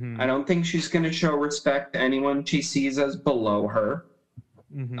 I don't think she's going to show respect to anyone she sees as below her.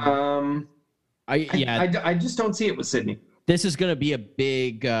 I just don't see it with Sydney. This is going to be a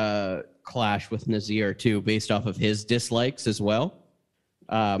big clash with Nazir too, based off of his dislikes as well.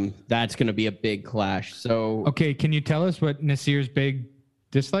 That's going to be a big clash. So, okay, can you tell us what Nasir's big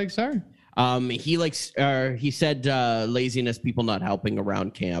dislikes are? He said laziness, people not helping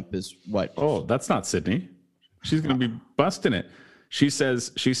around camp is what. Oh, that's not Sydney. She's going to be busting it. She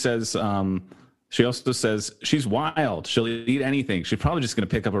also says she's wild. She'll eat anything. She's probably just going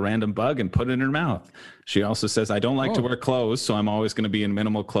to pick up a random bug and put it in her mouth. She also says, I don't like to wear clothes, so I'm always going to be in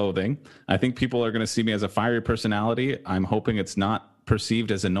minimal clothing. I think people are going to see me as a fiery personality. I'm hoping it's not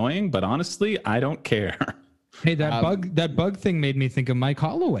perceived as annoying, but honestly, I don't care. Hey, that bug thing made me think of Mike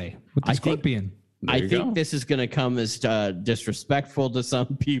Holloway with the scorpion. I think this is going to come as disrespectful to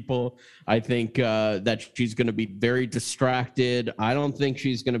some people. I think that she's going to be very distracted. I don't think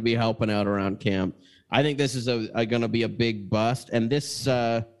she's going to be helping out around camp. I think this is going to be a big bust. And this,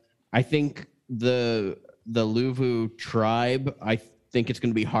 I think the Luvu tribe, I think it's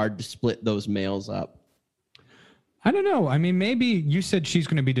going to be hard to split those males up. I don't know. I mean, maybe you said she's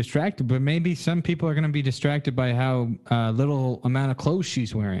going to be distracted, but maybe some people are going to be distracted by how little amount of clothes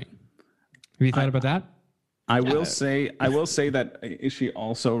she's wearing. Have you thought about that? I will say that she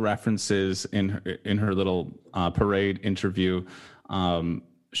also references in her little parade interview,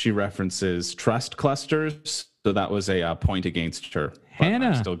 she references trust clusters. So that was a point against her. Hannah.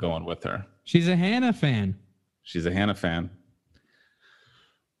 I'm still going with her. She's a Hannah fan. She's a Hannah fan.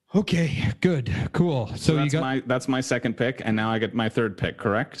 Okay, good, cool. So that's my second pick, and now I get my third pick,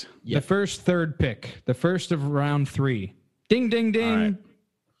 correct? Yep. The third pick, the first of round 3. Ding, ding, ding. All right.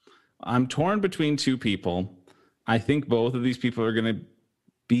 I'm torn between two people. I think both of these people are going to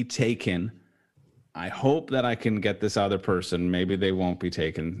be taken. I hope that I can get this other person. Maybe they won't be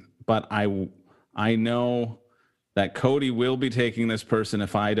taken, but I know that Cody will be taking this person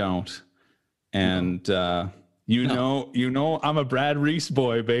if I don't. And you know, I'm a Brad Reese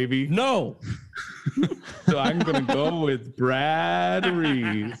boy, baby. No. So I'm going to go with Brad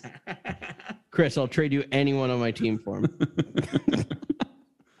Reese. Chris, I'll trade you anyone on my team for him.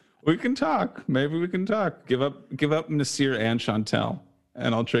 We can talk. Maybe we can talk. Give up Nasir and Chantel,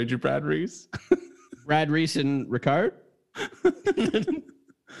 and I'll trade you Brad Reese. Brad Reese and Ricard?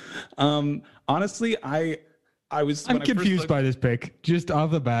 Honestly, I'm confused by this pick. Just off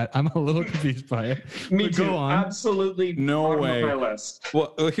the bat, I'm a little confused by it. Me too. Go on. Absolutely no way. My list.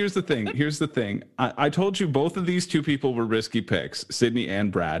 Well, here's the thing. I told you both of these two people were risky picks, Sydney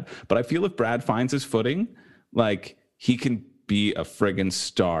and Brad. But I feel if Brad finds his footing, like he can be a friggin'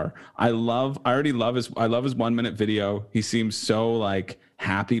 star. I love his 1 minute video. He seems so like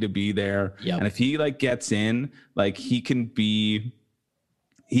happy to be there. Yep. And if he like gets in, like he could be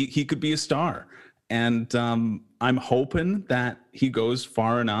a star. And I'm hoping that he goes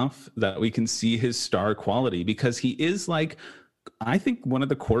far enough that we can see his star quality, because he is like, I think, one of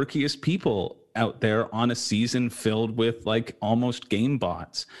the quirkiest people out there on a season filled with like almost game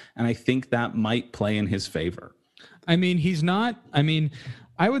bots. And I think that might play in his favor. I mean,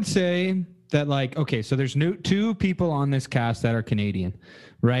 I would say that, like, okay, so there's two people on this cast that are Canadian,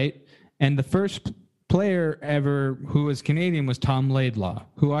 right? And the first player ever who was Canadian was Tom Laidlaw,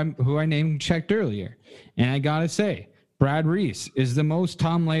 who I name checked earlier. And I gotta say, Brad Reese is the most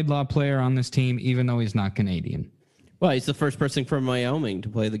Tom Laidlaw player on this team, even though he's not Canadian. Well, he's the first person from Wyoming to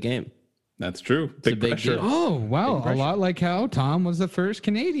play the game. That's true. Big pressure. Oh, wow. A lot like how Tom was the first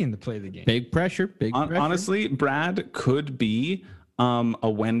Canadian to play the game. Big pressure. Honestly, Brad could be a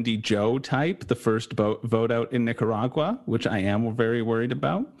Wendy Joe type, the first vote out in Nicaragua, which I am very worried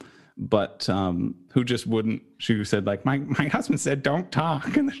about. But who just wouldn't. She said, like, my husband said, don't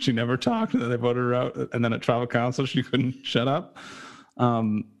talk. And then she never talked. And then they voted her out. And then at tribal council, she couldn't shut up.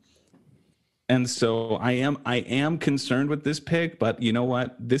 And so I am concerned with this pick, but you know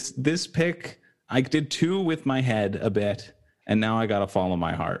what? This pick, I did two with my head a bit, and now I got to follow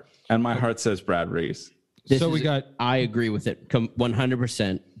my heart. And my heart says Brad Reese. I agree with it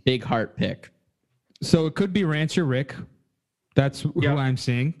 100%. Big heart pick. So it could be Rancher Rick. That's who I'm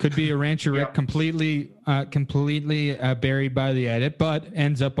seeing. Could be a Rancher Rick completely buried by the edit, but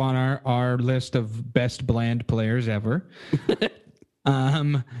ends up on our list of best bland players ever.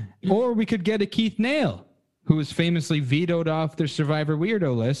 Or we could get a Keith Nail, who was famously vetoed off the Survivor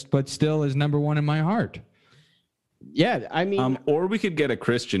Weirdo list, but still is number one in my heart. Yeah, I mean, or we could get a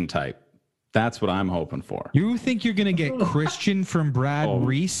Christian type. That's what I'm hoping for. You think you're gonna get Christian from Brad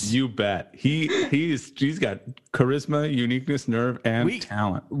Reese? You bet. He's got charisma, uniqueness, nerve, and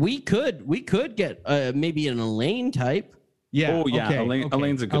talent. We could get maybe an Elaine type. Yeah. Oh yeah. Okay,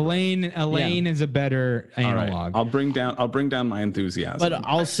 Elaine's a good. Elaine is a better analog. Right. I'll bring down my enthusiasm. But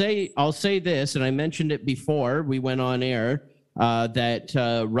I'll say this, and I mentioned it before we went on air,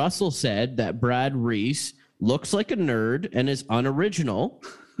 that Russell said that Brad Reese looks like a nerd and is unoriginal.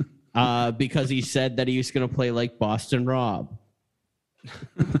 Because he said that he was going to play like Boston Rob.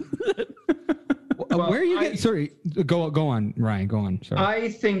 Where are you getting? Sorry, go on, Ryan. Go on. Sorry. I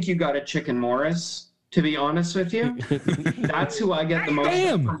think you got a Chicken Morris. To be honest with you, that's who I get the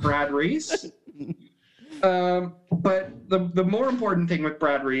most from Brad Reese. But the more important thing with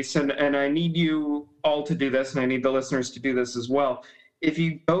Brad Reese, and I need you all to do this, and I need the listeners to do this as well. If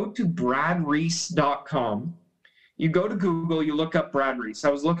you go to bradreese.com. You go to Google, you look up Brad Reese.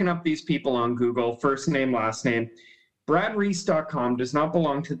 I was looking up these people on Google, first name, last name. Bradreese.com does not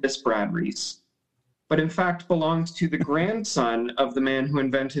belong to this Brad Reese, but in fact belongs to the grandson of the man who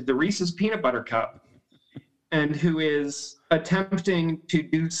invented the Reese's Peanut Butter Cup and who is attempting to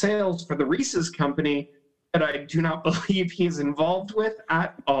do sales for the Reese's company that I do not believe he is involved with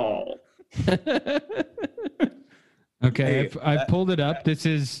at all. Okay, I've pulled it up.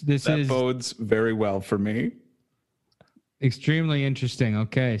 This bodes very well for me. Extremely interesting.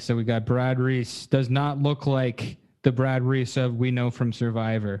 Okay, so we got Brad Reese. Does not look like the Brad Reese of we know from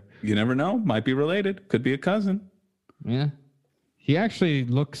Survivor. You never know. Might be related. Could be a cousin. Yeah. He actually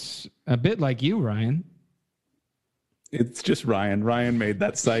looks a bit like you, Ryan. It's just Ryan. Ryan made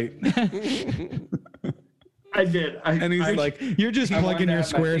that site. I did. And he's like, you're just plugging your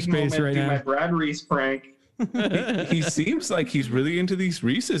Squarespace right now. My Brad Reese prank. He seems like he's really into these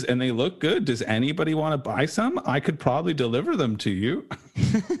Reese's and they look good. Does anybody want to buy some? I could probably deliver them to you.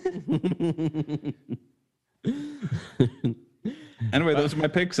 Anyway, those are my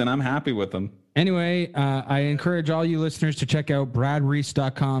picks and I'm happy with them. Anyway, I encourage all you listeners to check out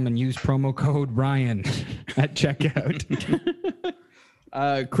bradreese.com and use promo code Ryan at checkout.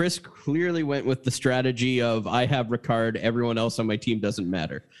 Chris clearly went with the strategy of I have Ricard, everyone else on my team doesn't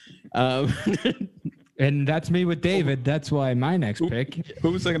matter. And that's me with David. That's why my next pick. Who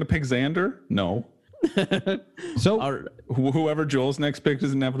was I going to pick? Xander? No. So whoever Joel's next pick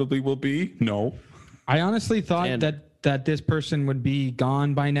is inevitably will be? No. I honestly thought that this person would be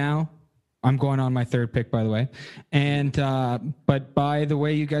gone by now. I'm going on my third pick, by the way. And but by the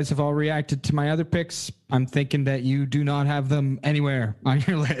way you guys have all reacted to my other picks, I'm thinking that you do not have them anywhere on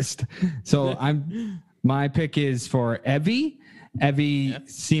your list. So my pick is for Evie. Evie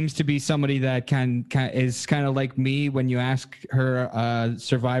seems to be somebody that is kind of like me. When you ask her a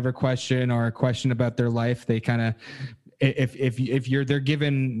Survivor question or a question about their life, they kind of, if they're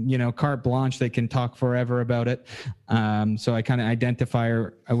given, carte blanche, they can talk forever about it. So I kind of identify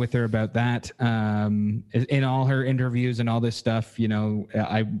with her about that. In all her interviews and all this stuff,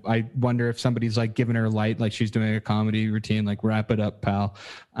 I wonder if somebody's like giving her light, like she's doing a comedy routine, like wrap it up, pal,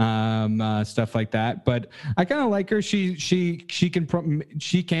 stuff like that. But I kind of like her. She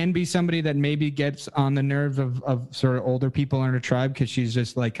can be somebody that maybe gets on the nerves of sort of older people in her tribe, because she's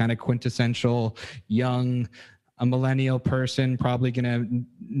just like kind of quintessential young. A millennial person, probably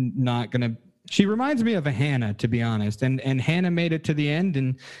she reminds me of a Hannah, to be honest. And Hannah made it to the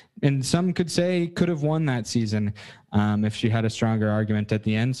end, and some could say could have won that season if she had a stronger argument at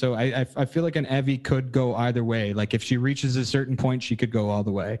the end. So I feel like an Evie could go either way. Like if she reaches a certain point, she could go all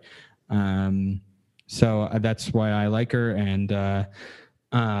the way. So that's why I like her. And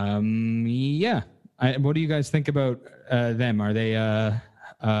what do you guys think about them? Are they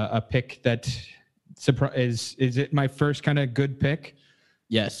a pick that... Is it my first kind of good pick?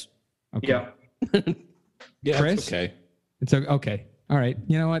 Yes. Okay. Yeah. Chris? It's okay. It's okay. All right.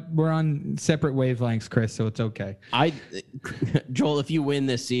 You know what? We're on separate wavelengths, Chris, so it's okay. Joel, if you win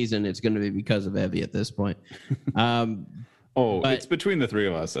this season, it's going to be because of Evie at this point. It's between the three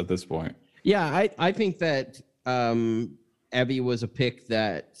of us at this point. Yeah, I think that Evie was a pick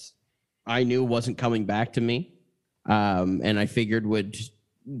that I knew wasn't coming back to me, and I figured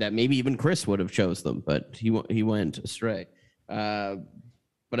that maybe even Chris would have chose them, but he went astray.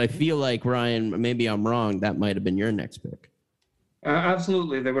 But I feel like, Ryan, maybe I'm wrong. That might have been your next pick.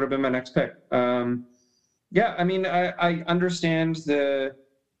 Absolutely. They would have been my next pick. Yeah, I mean, I understand the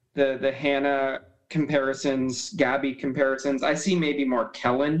Hannah comparisons, Gabby comparisons. I see maybe more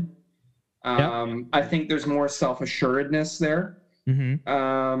Kellen. I think there's more self-assuredness there.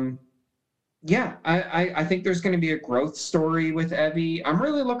 Mm-hmm. yeah, I think there's going to be a growth story with Evie. I'm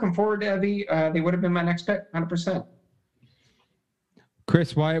really looking forward to Evie. They would have been my next pick, 100%.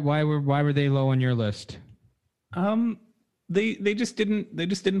 Chris, why were they low on your list? They just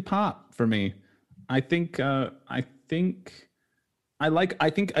didn't pop for me. I think they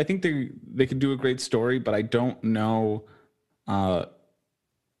could do a great story, but I don't know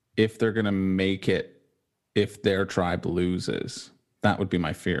if they're gonna make it if their tribe loses. That would be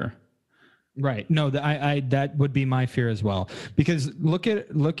my fear. Right. No, that would be my fear as well. Because look at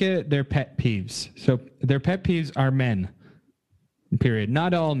their pet peeves. So their pet peeves are men. Period.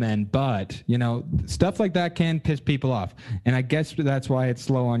 Not all men, but stuff like that can piss people off. And I guess that's why it's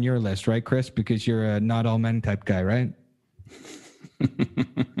low on your list, right, Chris? Because you're a not all men type guy, right?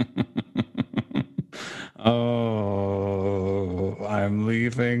 Oh, I'm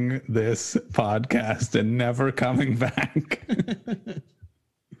leaving this podcast and never coming back.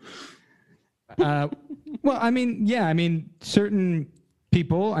 Well, I mean, certain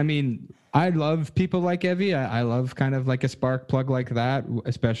people, I love people like Evie. I love kind of like a spark plug like that,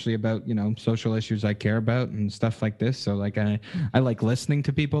 especially about, social issues I care about and stuff like this. So like, I like listening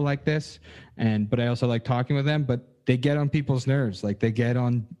to people like this but I also like talking with them, but they get on people's nerves. Like they get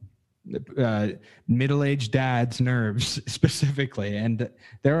on middle-aged dads' nerves specifically. And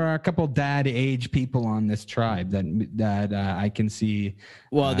there are a couple dad age people on this tribe that I can see.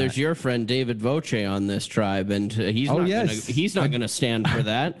 Well, there's your friend David Voce on this tribe, and he's not going to stand for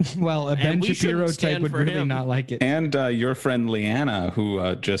that. Well, a Ben Shapiro type would really not like it. And your friend Leanna,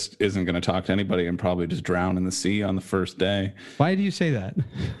 who just isn't going to talk to anybody and probably just drown in the sea on the first day. Why do you say that?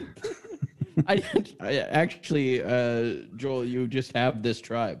 I actually, Joel, you just have this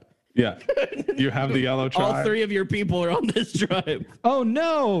tribe. Yeah, you have the yellow tribe. All three of your people are on this tribe. Oh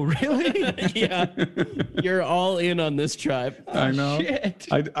no, really? Yeah, you're all in on this tribe. I know. Shit.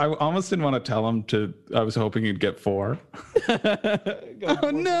 I almost didn't want to tell him I was hoping he'd get 4.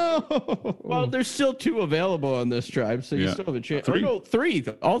 Oh no. Well, there's still 2 available on this tribe, so you still have a chance. 3. No, 3.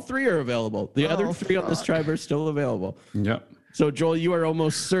 All 3 are available. The other 3 on this tribe are still available. Yep. So Joel, you are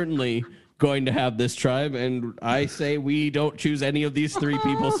almost certainly going to have this tribe, and I say we don't choose any of these 3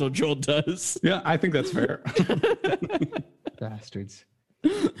 people, so Joel does. Yeah, I think that's fair. Bastards.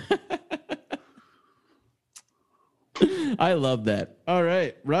 I love that. All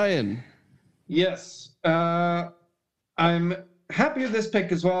right, Ryan. Yes. I'm happy with this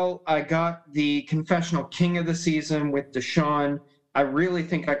pick as well. I got the Confessional King of the Season with Deshawn. I really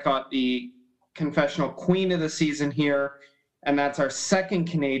think I got the Confessional Queen of the Season here, and that's our second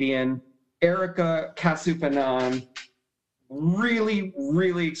Canadian, Erica Kasupanan. Really,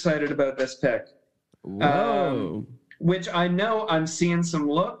 really excited about this pick. Whoa. Which I know I'm seeing some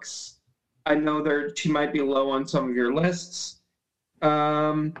looks. I know she might be low on some of your lists.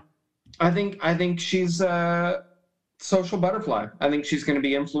 I think she's a social butterfly. I think she's going to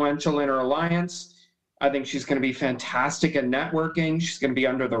be influential in her alliance. I think she's going to be fantastic at networking. She's going to be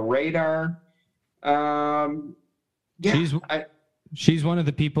under the radar. She's one of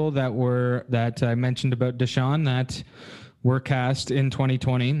the people that I mentioned about Deshawn that were cast in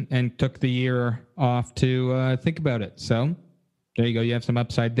 2020 and took the year off to think about it. So there you go. You have some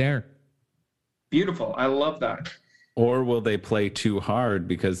upside there. Beautiful. I love that. Or will they play too hard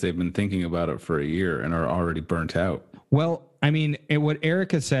because they've been thinking about it for a year and are already burnt out? Well, what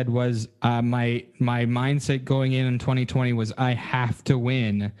Erica said was my mindset going in 2020 was I have to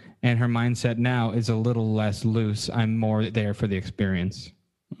win, and her mindset now is a little less loose. I'm more there for the experience.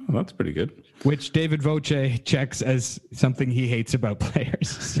 Oh, that's pretty good. Which David Voce checks as something he hates about players.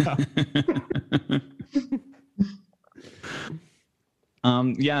 So.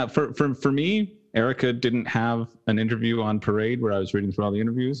 For me, Erica didn't have an interview on Parade where I was reading through all the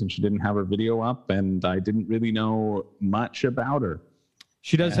interviews, and she didn't have her video up, and I didn't really know much about her.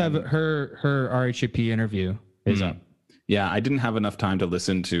 She does have her RHAP interview is up. Yeah, I didn't have enough time to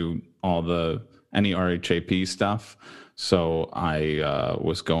listen to any RHAP stuff, so I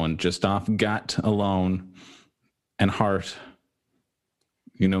was going just off gut alone and heart.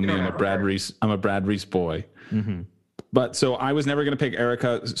 You know me, I'm a Brad Reese boy. Mm-hmm. But so I was never going to pick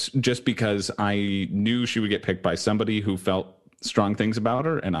Erica just because I knew she would get picked by somebody who felt strong things about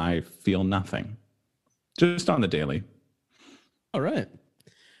her, and I feel nothing. Just on the daily. All right.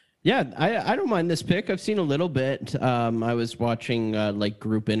 Yeah, I don't mind this pick. I've seen a little bit. I was watching like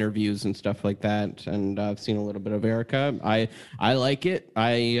group interviews and stuff like that, and I've seen a little bit of Erica. I like it.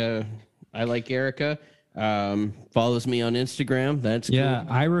 I like Erica. Follows me on Instagram. That's cool. Yeah,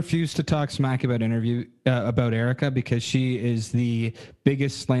 I refuse to talk smack about Erica because she is the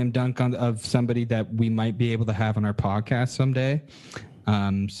biggest slam dunk of somebody that we might be able to have on our podcast someday.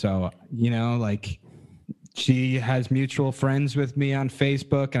 So, like she has mutual friends with me on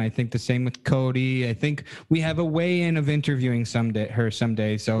Facebook, and I think the same with Cody. I think we have a way in of interviewing her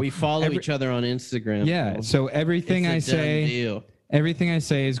someday. So we follow each other on Instagram. Yeah. So everything I say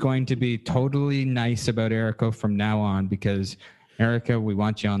is going to be totally nice about Erica from now on, because Erica, we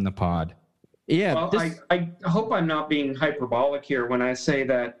want you on the pod. Yeah. Well, I hope I'm not being hyperbolic here when I say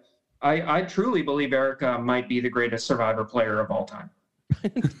that I truly believe Erica might be the greatest Survivor player of all time.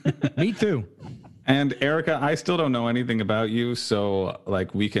 Me too. And Erica, I still don't know anything about you, so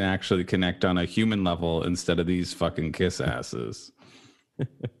like we can actually connect on a human level instead of these fucking kiss asses.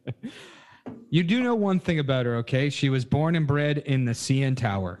 You do know one thing about her, okay? She was born and bred in the CN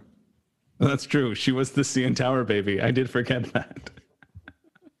Tower. That's true. She was the CN Tower baby. I did forget that.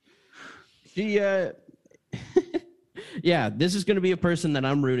 She yeah, this is going to be a person that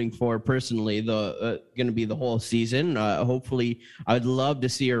I'm rooting for personally. Going to be the whole season. Hopefully, I'd love to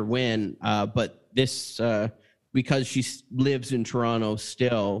see her win. But this, because she lives in Toronto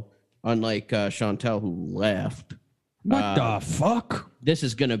still, unlike Chantel who left. What the fuck? This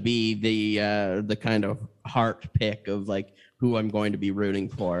is going to be the kind of heart pick of like who I'm going to be rooting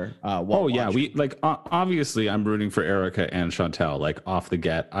for. We like obviously I'm rooting for Erica and Chantel. Like off the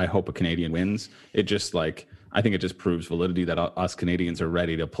get, I hope a Canadian wins. It just like. I think it just proves validity that us Canadians are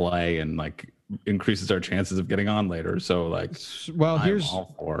ready to play and like increases our chances of getting on later. So like, well,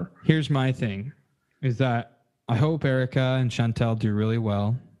 here's my thing is that I hope Erica and Chantel do really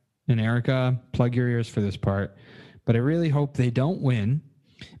well. And Erica, plug your ears for this part, but I really hope they don't win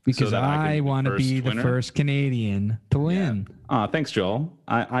because I want to be the first Canadian to win. Yeah. Thanks, Joel.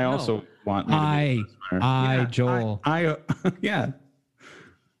 I also want Joel. Yeah.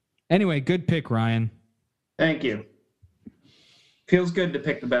 Anyway, good pick, Ryan. Thank you. Feels good to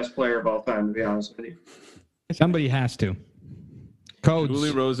pick the best player of all time, to be honest with you. Somebody has to. Codes.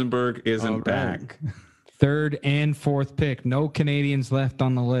 Julie Rosenberg isn't back. Third and fourth pick. No Canadians left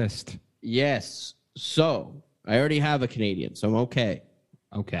on the list. Yes. So I already have a Canadian, so I'm okay.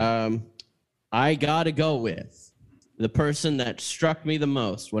 Okay. I got to go with the person that struck me the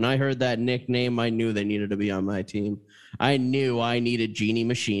most. When I heard that nickname, I knew they needed to be on my team. I knew I needed Jeannie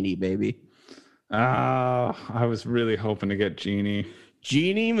Machini, baby. I was really hoping to get Jeannie.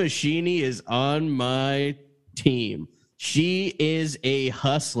 Jeannie Machini is on my team. She is a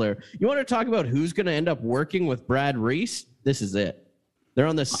hustler. You want to talk about who's going to end up working with Brad Reese? This is it. They're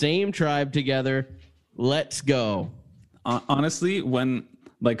on the same tribe together. Let's go. Honestly, when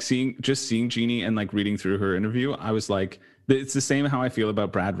like seeing Jeannie and like reading through her interview, I was like, it's the same how I feel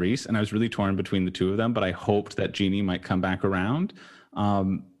about Brad Reese, and I was really torn between the two of them. But I hoped that Jeannie might come back around.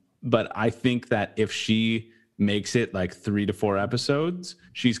 But I think that if she makes it like 3 to 4 episodes,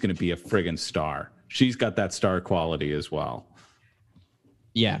 she's going to be a friggin' star. She's got that star quality as well.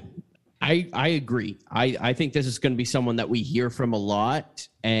 Yeah, I agree. I think this is going to be someone that we hear from a lot.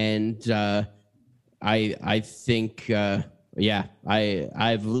 And I think,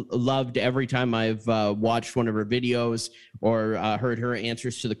 I've loved every time I've watched one of her videos or heard her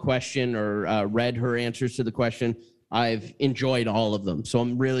answers to the question or read her answers to the question. I've enjoyed all of them. So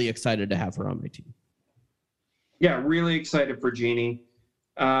I'm really excited to have her on my team. Yeah, really excited for Jeannie.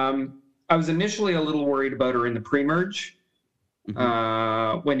 I was initially a little worried about her in the pre-merge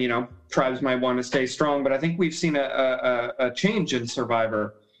when, tribes might want to stay strong. But I think we've seen a change in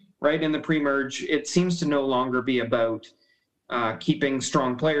Survivor, right? In the pre-merge, it seems to no longer be about keeping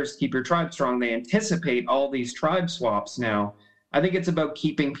strong players, keep your tribe strong. They anticipate all these tribe swaps now. I think it's about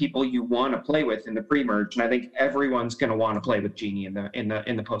keeping people you want to play with in the pre-merge, and I think everyone's going to want to play with Jeannie in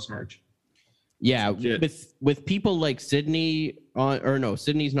the post-merge. Yeah, with people like Sydney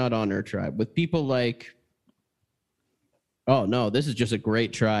Sydney's not on her tribe. With people like, oh no, this is just a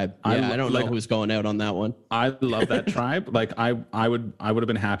great tribe. Yeah, I don't know who's going out on that one. I love that tribe. Like I would have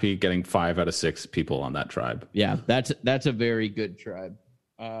been happy getting 5 out of 6 people on that tribe. Yeah, that's a very good tribe,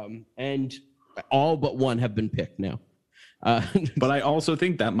 and all but one have been picked now. But I also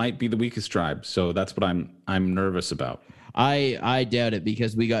think that might be the weakest tribe, so that's what I'm nervous about. I doubt it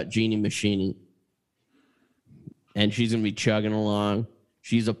because we got Jeannie Machini, and she's gonna be chugging along.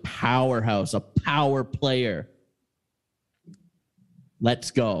 She's a powerhouse, a power player.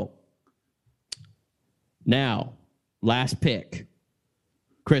 Let's go. Now, last pick.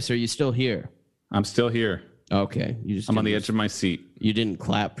 Chris, are you still here? I'm still here. Okay, I'm on the edge of my seat. You didn't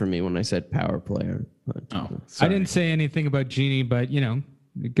clap for me when I said power player. Oh, I didn't say anything about Jeannie, but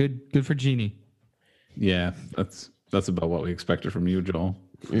good for Jeannie. Yeah, that's about what we expected from you, Joel.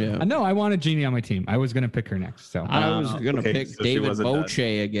 Yeah. No, I wanted Jeannie on my team. I was going to pick her next. So I was going to pick David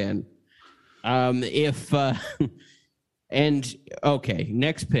Boche again. And okay,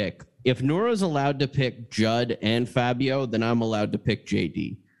 next pick. If Nora's allowed to pick Judd and Fabio, then I'm allowed to pick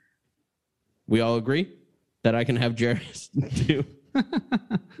JD. We all agree that I can have Jarius too.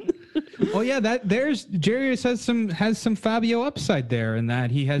 Oh yeah, there's Jarius has some Fabio upside there in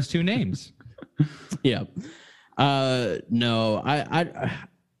that he has two names. Yeah. No, I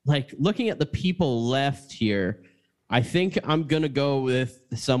like looking at the people left here. I think I'm going to go with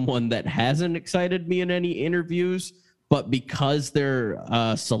someone that hasn't excited me in any interviews, but because they're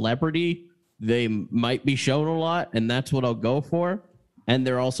a celebrity, they might be shown a lot, and that's what I'll go for. And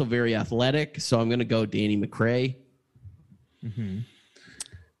they're also very athletic, so I'm going to go Danny McRae. Mm-hmm.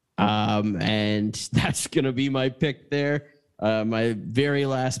 And that's going to be my pick there. My very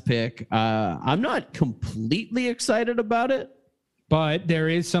last pick. I'm not completely excited about it. But there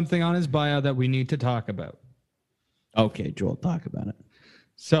is something on his bio that we need to talk about. Okay, Joel, talk about it.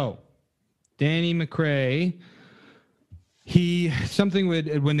 So, Danny McRae,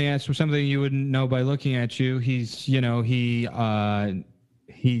 when they asked for something you wouldn't know by looking at you, he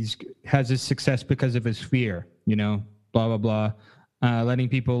has his success because of his fear, blah, blah, blah, letting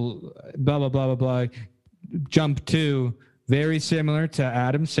people, blah, blah, blah, blah, blah, jump to very similar to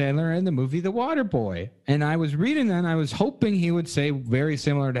Adam Sandler in the movie The Waterboy. And I was reading that and I was hoping he would say very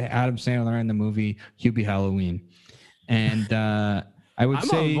similar to Adam Sandler in the movie Hubie Halloween. And I'm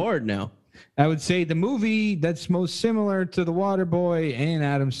on board now. I would say the movie that's most similar to The Waterboy and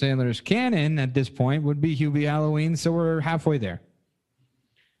Adam Sandler's canon at this point would be Hubie Halloween. So we're halfway there.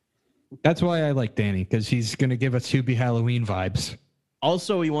 That's why I like Danny, because he's going to give us Hubie Halloween vibes.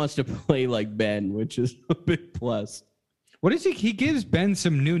 Also, he wants to play like Ben, which is a big plus. What is he? He gives Ben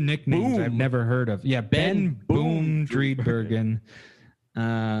some new nicknames I've never heard of. Yeah, Ben Boom Driedbergen.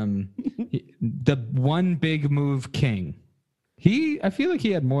 The one big move king. I feel like he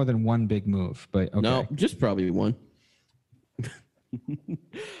had more than one big move, but okay. No, just probably one.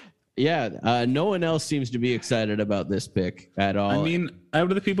 Yeah, no one else seems to be excited about this pick at all. I mean, out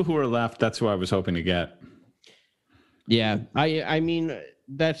of the people who are left, that's who I was hoping to get. Yeah, I mean,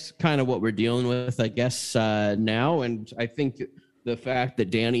 that's kind of what we're dealing with, I guess, now. And I think the fact that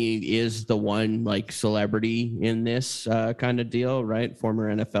Danny is the one like celebrity in this kind of deal, right?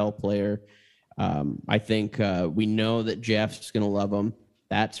 Former NFL player. I think we know that Jeff's going to love him.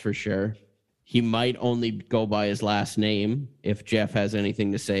 That's for sure. He might only go by his last name if Jeff has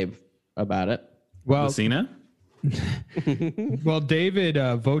anything to say about it. Well, Lucina? Well, David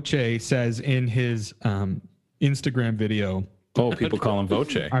Voce says in his Instagram video. Oh, people call him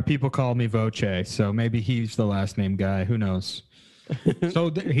Voce. Our people call me Voce, so maybe he's the last name guy. Who knows? So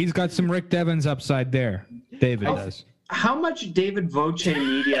he's got some Rick Devens upside there. David does. How much David Voce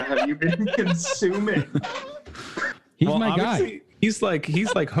media have you been consuming? He's my guy. He's like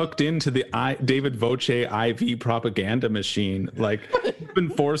hooked into the David Voce IV propaganda machine. Like, he's been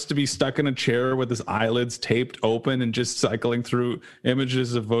forced to be stuck in a chair with his eyelids taped open and just cycling through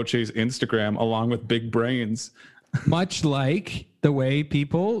images of Voce's Instagram along with big brains. Much like the way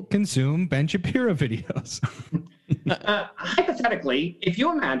people consume Ben Shapiro videos. Hypothetically, if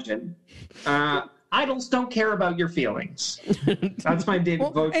you imagine idols don't care about your feelings. That's my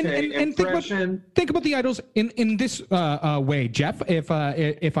David Voce impression. Think about the idols in this way, Jeff. If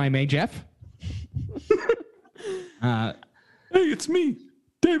I may, Jeff. Hey, it's me,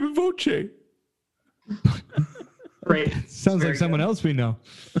 David Voce. Great. Sounds like someone else we know.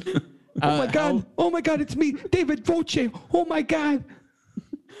 Oh my God! Oh my God! It's me, David Voce. Oh my God!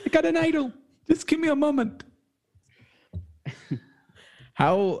 I got an idol. Just give me a moment.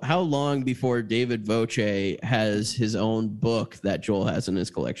 How long before David Voce has his own book that Joel has in his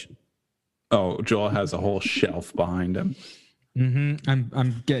collection? Oh, Joel has a whole shelf behind him. Mm-hmm.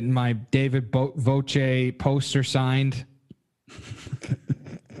 I'm getting my David Voce poster signed.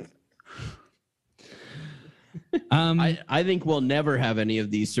 I think we'll never have any of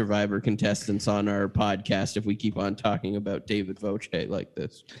these Survivor contestants on our podcast if we keep on talking about David Voce like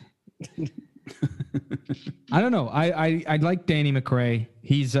this. I don't know. I like Danny McRae.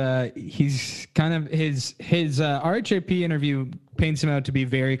 He's kind of his RHAP interview paints him out to be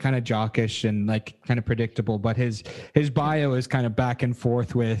very kind of jockish and like kind of predictable, but his bio is kind of back and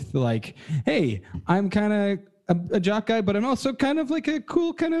forth with like, hey, I'm kind of a jock guy, but I'm also kind of like a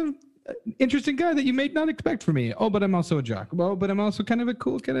cool kind of interesting guy that you may not expect from me. Oh, but I'm also a jock. Well, but I'm also kind of a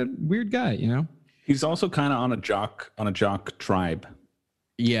cool kind of weird guy, you know? He's also kind of on a jock tribe.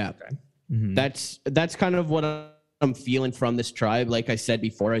 Yeah. Okay. Mm-hmm. That's kind of what I'm feeling from this tribe. Like I said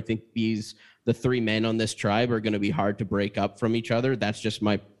before, I think the three men on this tribe are going to be hard to break up from each other. That's just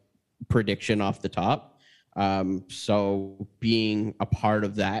my prediction off the top. So being a part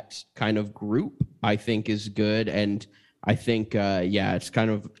of that kind of group, I think is good. And I think,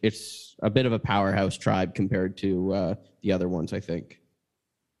 it's a bit of a powerhouse tribe compared to the other ones, I think.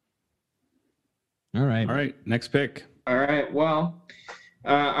 All right. All right, next pick. All right. Well,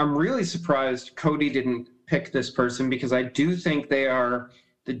 I'm really surprised Cody didn't pick this person because I do think they are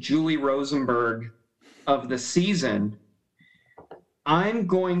the Julie Rosenberg of the season. I'm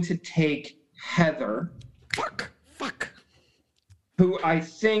going to take Heather. Fuck. Who I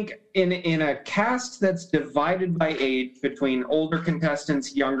think in a cast that's divided by age between older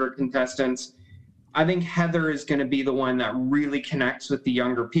contestants, younger contestants, I think Heather is going to be the one that really connects with the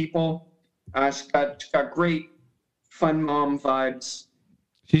younger people. She's got great fun mom vibes.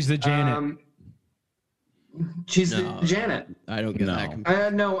 She's the Janet. She's the Janet. I don't get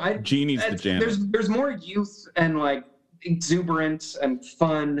that. No, Jeannie's the Janet. There's more youth and like exuberance and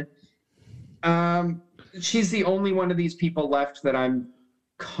fun. She's the only one of these people left that I'm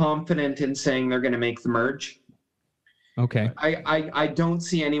confident in saying they're going to make the merge. Okay. I don't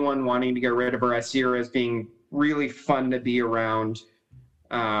see anyone wanting to get rid of her. I see her as being really fun to be around,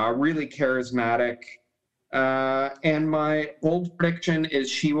 really charismatic. And my bold prediction is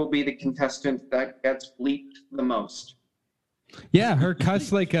she will be the contestant that gets bleeped the most. Yeah, her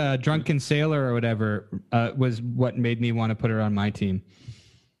cuss like a drunken sailor or whatever was what made me want to put her on my team.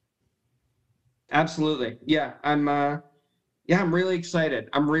 Absolutely. Yeah, I'm really excited.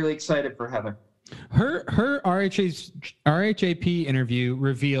 I'm really excited for Heather. Her RHAP interview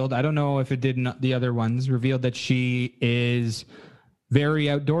revealed, I don't know if it did not, the other ones, revealed that she is very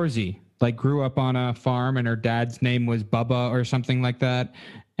outdoorsy, like grew up on a farm and her dad's name was Bubba or something like that.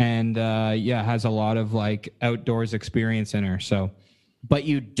 And has a lot of like outdoors experience in her. So, but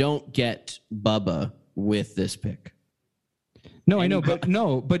you don't get Bubba with this pick. No, I know,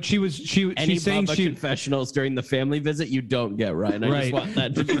 but she's saying Bubba confessionals during the family visit you don't get, Ryan. I just want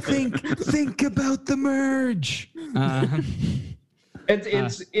that to be think about the merge.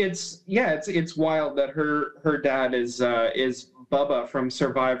 It's wild that her dad is Bubba from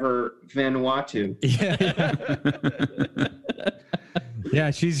Survivor Vanuatu.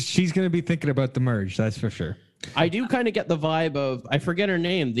 Yeah, she's going to be thinking about the merge, that's for sure. I do kind of get the vibe of, I forget her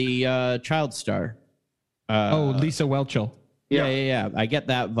name, the child star. Lisa Whelchel. Yeah. I get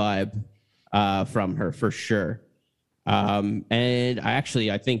that vibe from her for sure. And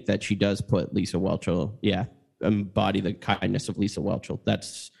I think that she does put Lisa Whelchel, embody the kindness of Lisa Whelchel.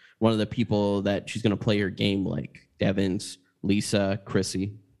 That's one of the people that she's going to play her game like. Devins, Lisa,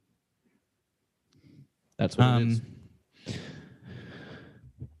 Chrissy. That's what it is.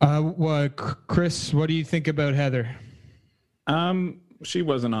 Chris, what do you think about Heather? She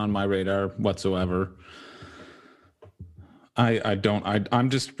wasn't on my radar whatsoever. I'm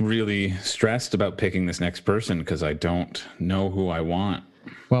just really stressed about picking this next person because I don't know who I want.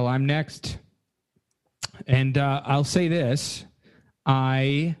 Well, I'm next. And I'll say this.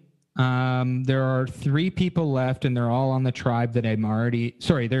 There are 3 people left and they're all on the tribe that I'm already...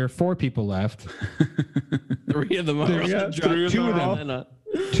 Sorry, there are 4 people left. 3 of them are on the tribe. 2 of them.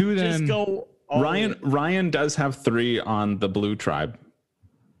 2 of them. Just go Ryan does have 3 on the blue tribe.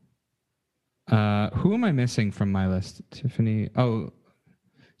 Who am I missing from my list? Tiffany. Oh,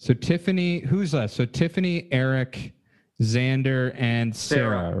 so Tiffany. Who's left? So Tiffany, Eric, Xander, and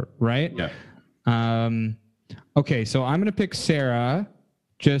Sarah. Right? Yeah. Okay, so I'm gonna pick Sarah.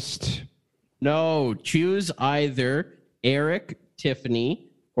 No, choose either Eric, Tiffany,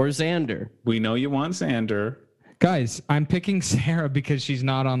 or Xander. We know you want Xander. Guys, I'm picking Sarah because she's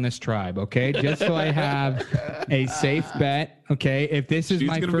not on this tribe, okay? Just so I have a safe bet, okay? If this is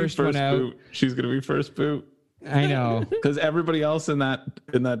my first one out... boot. She's going to be first boot. I know. Because everybody else in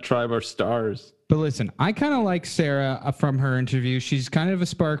that tribe are stars. But listen, I kind of like Sarah from her interview. She's kind of a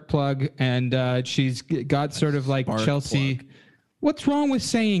spark plug, and she's got sort of like Spark Chelsea... plug. What's wrong with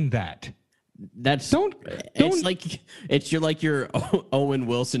saying that? Don't. It's like you're Owen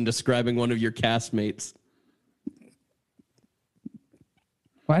Wilson describing one of your castmates.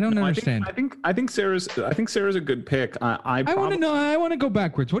 I don't understand. I think Sarah's a good pick. I want to know. I want to go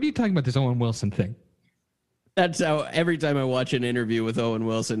backwards. What are you talking about? This Owen Wilson thing? That's how every time I watch an interview with Owen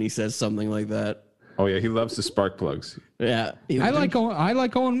Wilson, he says something like that. Oh yeah, he loves the spark plugs. Yeah, I like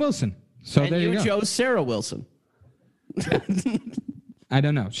Owen Wilson. So and there you go. chose Sarah Wilson. I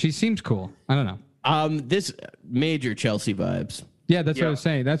don't know. She seems cool. I don't know. This major Chelsea vibes. Yeah, that's what I was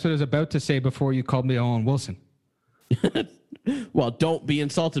saying. That's what I was about to say before you called me Owen Wilson. Well, don't be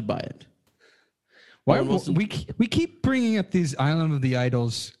insulted by it. Why we keep bringing up these Island of the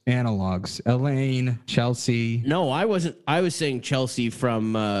Idols analogs? Elaine, Chelsea. No, I wasn't. I was saying Chelsea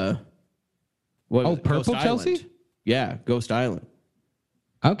from. Purple Ghost Chelsea? Island. Yeah, Ghost Island.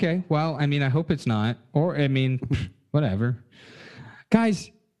 Okay, well, I mean, I hope it's not. Or, I mean, whatever.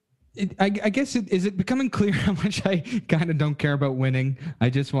 Guys, I guess is it becoming clear how much I kind of don't care about winning? I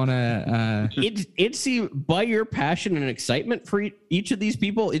just want to. It's by your passion and excitement for each of these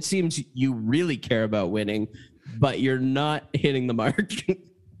people, it seems you really care about winning, but you're not hitting the mark.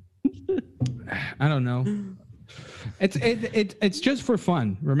 I don't know. It's just for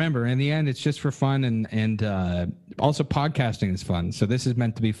fun. Remember, in the end, it's just for fun, and also podcasting is fun. So this is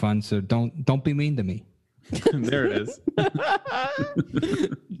meant to be fun. So don't be mean to me. There it is.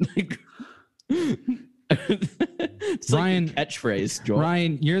 It's Ryan, like a catchphrase, Joel.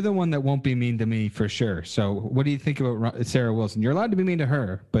 Ryan, you're the one that won't be mean to me for sure. So what do you think about Sarah Wilson? You're allowed to be mean to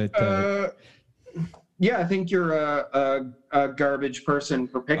her, but yeah, I think you're a garbage person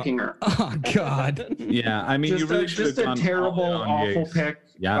for picking her. oh God. Yeah, I mean, you really should have just a gone terrible, all in on awful Yates. pick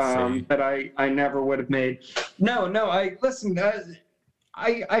Yeah, that I never would have made. No, I listen.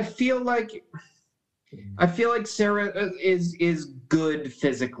 I feel like Sarah is good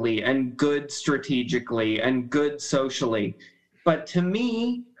physically and good strategically and good socially, but to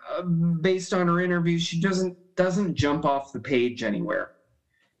me, based on her interview, she doesn't jump off the page anywhere.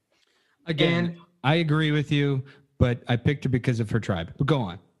 Again, I agree with you, but I picked her because of her tribe. But go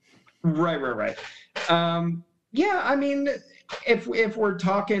on. Right. Yeah, I mean, if we're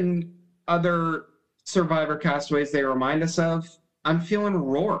talking other Survivor castaways they remind us of, I'm feeling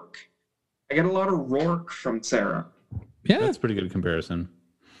Rourke. I get a lot of Rourke from Sarah. Yeah, that's a pretty good comparison.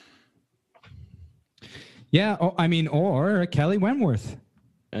 Yeah, or Kelly Wentworth.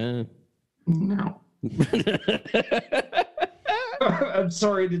 No. I'm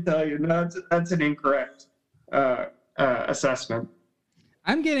sorry to tell you, that's an incorrect assessment.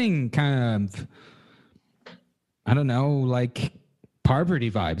 I'm getting kind of, I don't know, like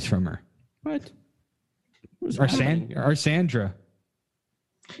Parvati vibes from her. What? Or Sandra.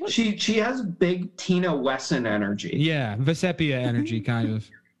 She has big Tina Wesson energy. Yeah, Vesepia energy, kind of.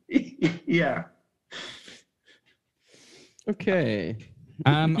 Yeah. Okay.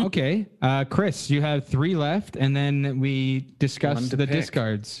 Okay. Chris, you have 3 left, and then we discuss the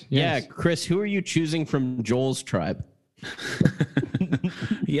discards. Yes. Yeah, Chris, who are you choosing from Joel's tribe?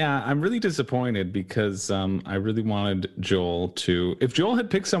 Yeah, I'm really disappointed because I really wanted Joel to. If Joel had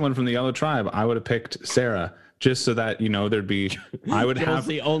picked someone from the yellow tribe, I would have picked Sarah, just so that there'd be. I would Joel's have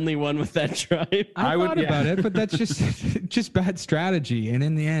the only one with that tribe. I thought about it, but that's just bad strategy. And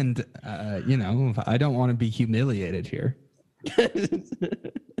in the end, I don't want to be humiliated here.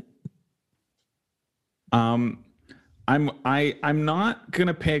 I'm not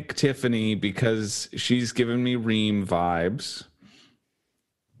gonna pick Tiffany because she's given me Reem vibes,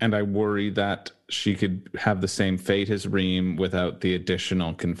 and I worry that she could have the same fate as Reem without the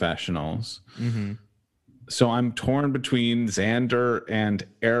additional confessionals. Mm-hmm. So I'm torn between Xander and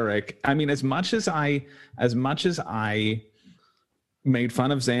Eric. I mean, as much as I made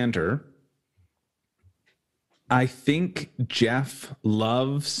fun of Xander, I think Jeff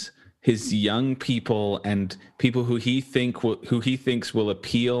loves his young people and people who he thinks will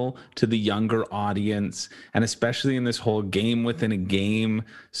appeal to the younger audience, and especially in this whole game within a game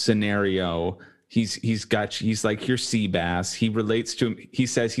scenario. He's like your Seabass. He relates to him. He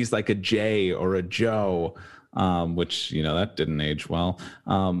says he's like a Jay or a Joe, which that didn't age well,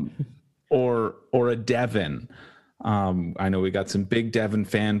 or a Devin. I know we got some big Devin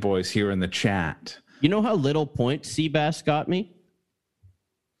fanboys here in the chat. You know how little points Seabass got me?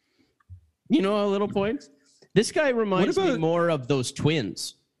 You know how little points? This guy reminds me more of those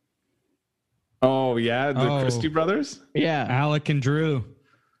twins. Oh, yeah? The Christie brothers? Yeah. Alec and Drew.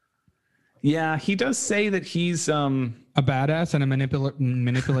 Yeah, he does say that he's a badass and a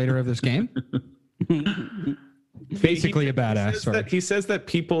manipulator of this game. Basically a badass. He says that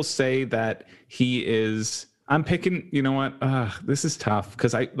people say that he is... I'm picking... You know what? This is tough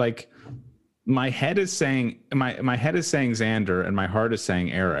because my head is saying Xander and my heart is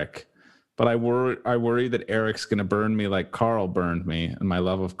saying Eric, but I worry that Eric's going to burn me like Carl burned me and my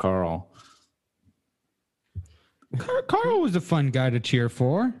love of Carl. Carl was a fun guy to cheer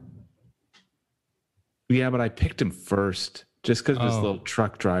for. Yeah, but I picked him first just because of this little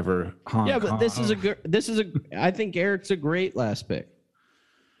truck driver. Yeah, but this is a. I think Eric's a great last pick.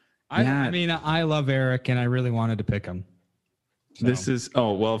 I love Eric and I really wanted to pick him. So. This is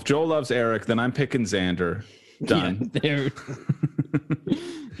if Joel loves Eric, then I'm picking Xander. Done. Yeah,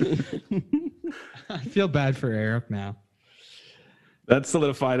 I feel bad for Eric now. That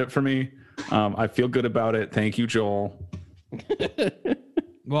solidified it for me. I feel good about it. Thank you, Joel.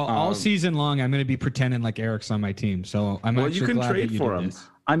 Well, all season long, I'm going to be pretending like Eric's on my team. So I'm actually you can glad trade that you for did him. this.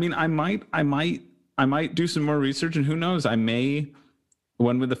 I mean, I might do some more research, and who knows, I may.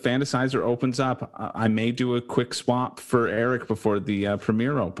 when the Fantasizer opens up, I may do a quick swap for Eric before the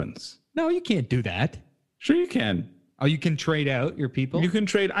premiere opens. No, you can't do that. Sure, you can. Oh, you can trade out your people? You can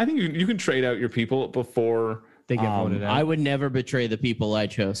trade. I think you can trade out your people before They get voted out. I would never betray the people I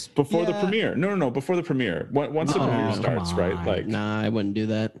chose. Before the premiere. No, before the premiere. Once the premiere starts, right? Like, Nah, I wouldn't do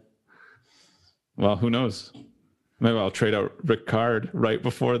that. well, who knows? Maybe I'll trade out Ricard right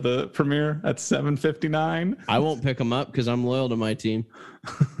before the premiere at 7:59. I won't pick him up because I'm loyal to my team.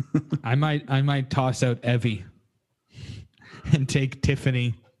 I might toss out Evie and take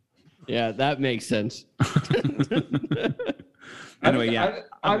Tiffany. Yeah, that makes sense. Anyway, yeah.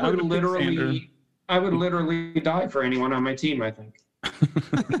 I would gonna pick literally, I would literally die for anyone on my team, I think.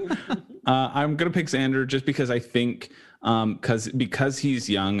 I'm gonna pick Xander just because I think because he's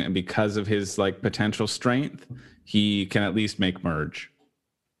young and because of his like potential strength, he can at least make merge.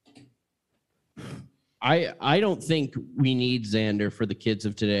 I don't think we need Xander for the kids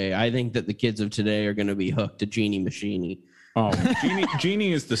of today. I think that the kids of today are going to be hooked to Genie Machini. Oh,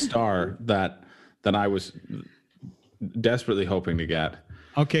 Genie is the star that I was desperately hoping to get.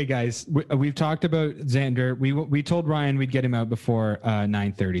 Okay, guys, we've talked about Xander. We told Ryan we'd get him out before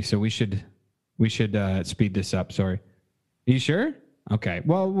 9:30, so we should speed this up. Sorry, are you sure? Okay.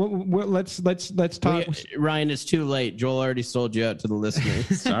 Well, let's talk. Ryan, it's too late. Joel already sold you out to the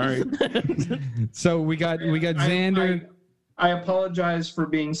listeners. Sorry. So we got Xander. I apologize for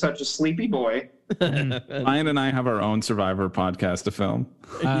being such a sleepy boy. Ryan and I have our own Survivor podcast to film.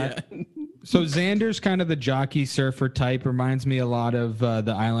 So Xander's kind of the jockey surfer type. Reminds me a lot of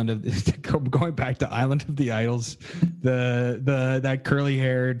the Island of going back to Island of the Idols. That curly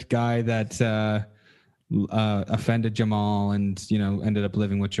haired guy that offended Jamal and ended up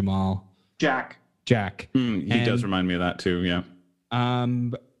living with Jamal. Jack. He does remind me of that too. Yeah.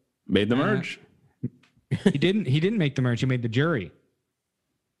 Made the merge. He didn't make the merge. He made the jury.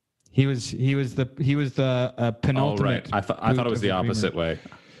 He was the penultimate. Oh right. I thought it was the opposite way.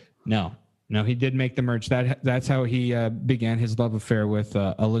 No, he did make the merge. That's how he began his love affair with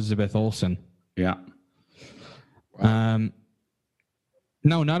Elizabeth Olsen. Yeah.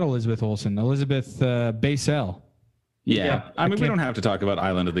 No, not Elizabeth Olsen. Elizabeth Basel. Yeah. I mean, we don't have to talk about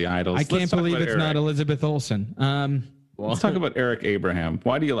Island of the Idols. I can't believe it's not Elizabeth Olsen. Let's talk about Eric Abraham.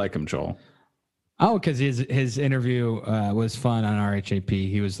 Why do you like him, Joel? Oh, because his interview was fun on RHAP.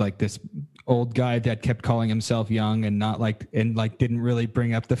 He was like this old guy that kept calling himself young and didn't really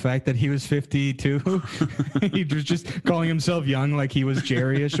bring up the fact that he was 52. He was just calling himself young, like he was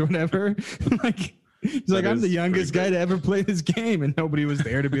Jerry-ish or whatever. He's like, I'm the youngest guy to ever play this game, and nobody was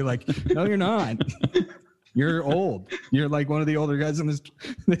there to be like, no, you're not. You're old. You're like one of the older guys on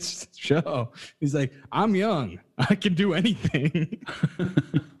this show. He's like, I'm young. I can do anything.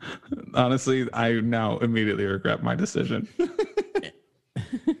 Honestly, I now immediately regret my decision.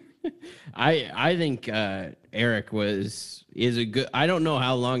 I think Eric is a good. I don't know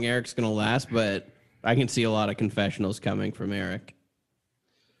how long Eric's going to last, but I can see a lot of confessionals coming from Eric.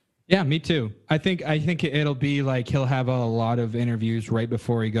 Yeah, me too. I think it'll be like he'll have a lot of interviews right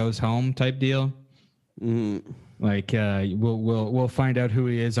before he goes home, type deal. Mm-hmm. Like we'll find out who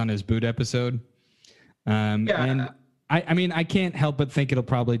he is on his boot episode. And I mean I can't help but think it'll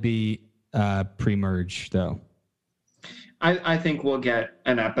probably be pre-merge though. I think we'll get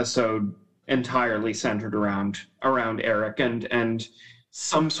an episode entirely centered around Eric and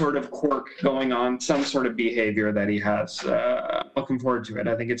some sort of quirk going on, some sort of behavior that he has. Looking forward to it.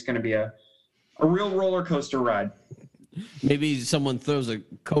 I think it's going to be a real roller coaster ride. Maybe someone throws a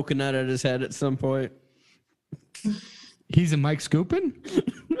coconut at his head at some point. He's a Mike Scoopin?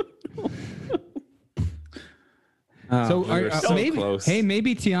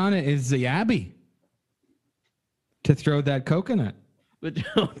 Maybe Tiana is the Abby to throw that coconut. But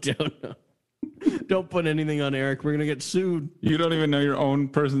don't put anything on Eric. We're gonna get sued. You don't even know your own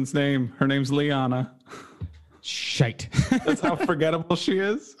person's name. Her name's Liana. Shite. That's how forgettable she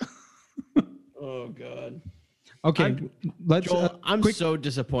is. Oh God. Okay, Joel, I'm so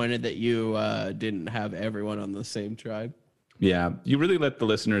disappointed that you didn't have everyone on the same tribe. Yeah, you really let the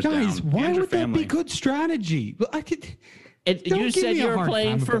listeners down. Guys, why would that be good strategy? You said you were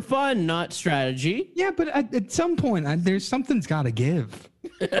playing for fun, not strategy. Yeah, but at some point, something's got to give.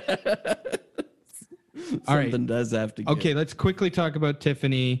 Something does have to give. Okay, let's quickly talk about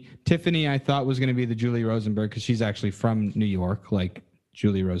Tiffany. Tiffany, I thought was going to be the Julie Rosenberg because she's actually from New York, like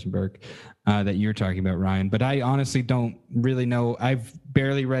Julie Rosenberg, that you're talking about, Ryan. But I honestly don't really know. I've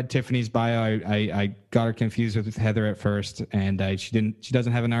barely read Tiffany's bio. I got her confused with Heather at first, and she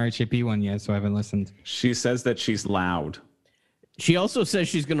doesn't have an RHAP one yet, so I haven't listened. She says that she's loud. She also says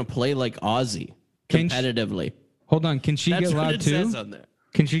she's going to play like Ozzy competitively. Hold on, can she get loud too? Says on there.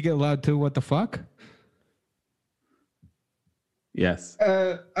 Can she get allowed to? What the fuck? Yes.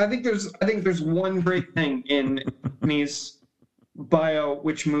 I think there's one great thing in Tiffany's bio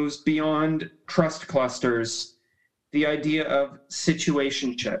which moves beyond trust clusters, the idea of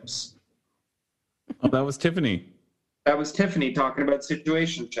situationships. Oh, that was Tiffany. That was Tiffany talking about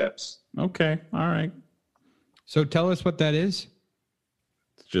situationships. Okay. All right. So tell us what that is.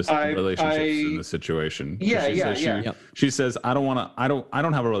 It's just relationships in the situation. She says, I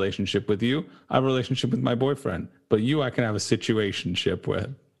don't have a relationship with you. I have a relationship with my boyfriend, but you I can have a situationship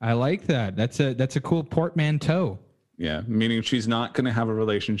with. I like that. That's a cool portmanteau. Yeah, meaning she's not going to have a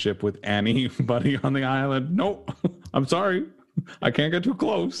relationship with anybody on the island. Nope. I'm sorry. I can't get too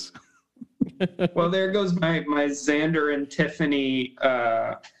close. Well, there goes my Xander and Tiffany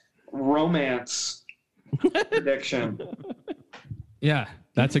romance prediction. Yeah,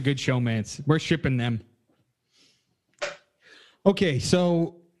 that's a good showmance. We're shipping them. Okay,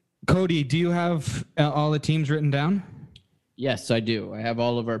 so Cody, do you have all the teams written down? Yes, I do. I have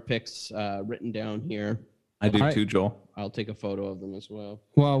all of our picks written down here. I do too, Joel. I'll take a photo of them as well.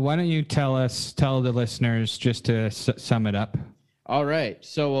 Well, why don't you tell the listeners just to sum it up? All right,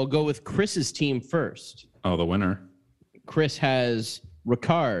 so we'll go with Chris's team first. Oh, the winner. Chris has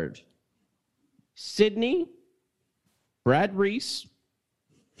Ricard, Sydney, Brad Reese,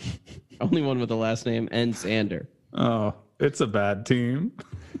 only one with the last name, and Xander. Oh, it's a bad team.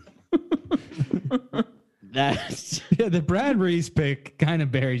 That's the Brad Reese pick kind of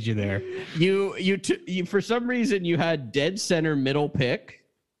buried you there. You for some reason you had dead center middle pick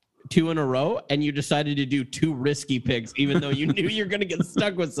 2 in a row, and you decided to do 2 risky picks, even though you knew you're going to get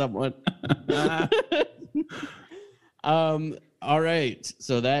stuck with someone. All right,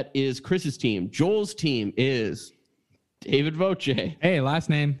 so that is Chris's team. Joel's team is David Voce. Hey, last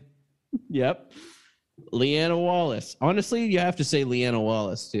name. Yep. Leanna Wallace. Honestly, you have to say Leanna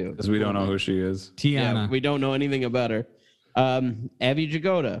Wallace too, because we don't know who she is. Tiana. Yeah, we don't know anything about her. Abby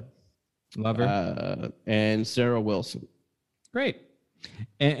Jagoda. Love her. And Sarah Wilson. Great.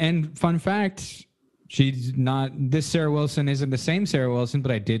 And fun fact, she's not. This Sarah Wilson isn't the same Sarah Wilson,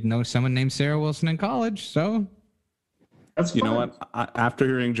 but I did know someone named Sarah Wilson in college. So that's you know what? After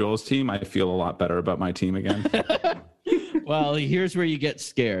hearing Joel's team, I feel a lot better about my team again. Well, here's where you get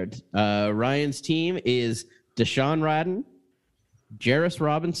scared. Ryan's team is Deshaun Radden, Jarris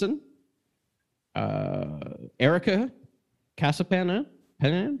Robinson, Erica Casupanan.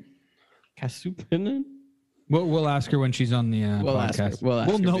 We'll ask her when she's on the podcast.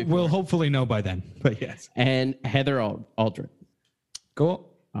 We'll hopefully know by then. But yes. And Heather Aldred. Cool.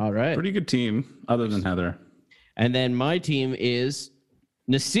 All right. Pretty good team, other than Heather. And then my team is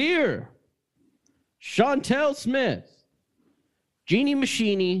Nasir, Chantel Smith, Jeannie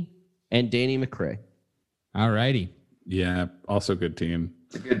Machini, and Danny McCrae. All righty. Yeah, also good team.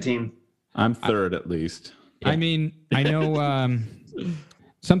 It's a good team. I'm third at least. Yeah. I mean, I know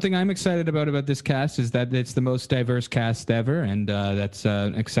something I'm excited about this cast is that it's the most diverse cast ever, and that's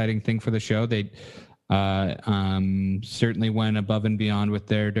an exciting thing for the show. They certainly went above and beyond with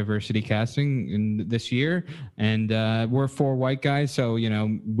their diversity casting this year, and we're 4 white guys, so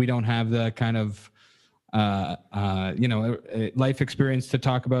we don't have the kind of life experience to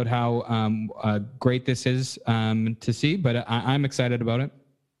talk about how great this is to see, but I'm excited about it.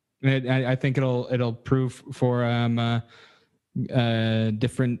 I think it'll prove for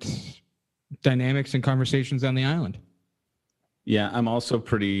different dynamics and conversations on the island. Yeah, I'm also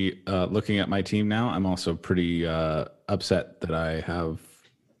pretty looking at my team now. I'm also pretty upset that I have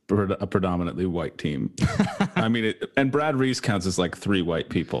a predominantly white team. I mean, and Brad Reese counts as like 3 white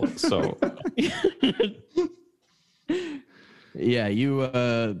people. So, yeah, you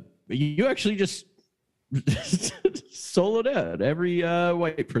actually just soloed out every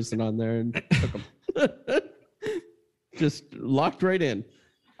white person on there and took them. Just locked right in.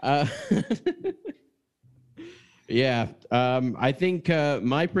 Yeah, I think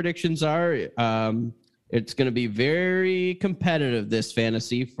my predictions are it's going to be very competitive, this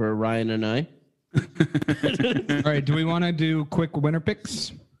fantasy, for Ryan and I. All right, do we want to do quick winner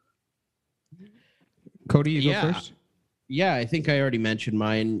picks? Cody, you go first. Yeah, I think I already mentioned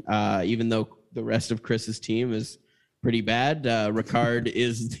mine, even though the rest of Chris's team is pretty bad. Ricard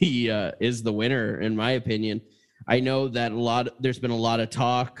is the winner, in my opinion. I know that there's been a lot of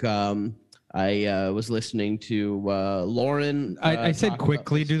talk. I was listening to Lauren. I said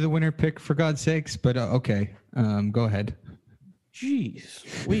quickly do the winner pick, for God's sakes, but okay. Go ahead.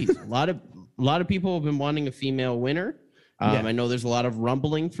 Jeez, sweet. a lot of people have been wanting a female winner. I know there's a lot of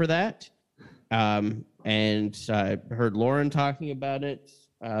rumbling for that. And I heard Lauren talking about it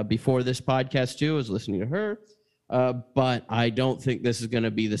before this podcast too. I was listening to her. but I don't think this is going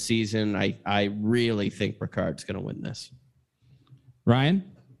to be the season. I really think Ricard's going to win this. Ryan?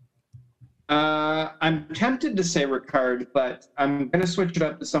 I'm tempted to say Ricard, but I'm going to switch it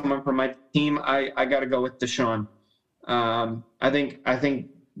up to someone from my team. I got to go with Deshaun. I think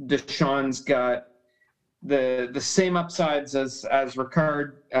Deshaun's got the same upsides as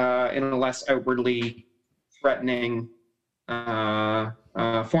Ricard in a less outwardly threatening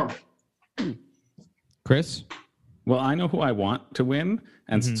form. Chris? Well, I know who I want to win,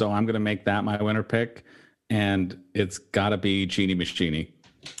 and so I'm going to make that my winner pick, and it's got to be Jeannie Machini.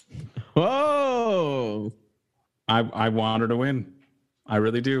 Whoa! I want her to win. I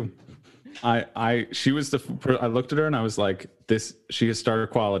really do. She was I looked at her and I was like, she has starter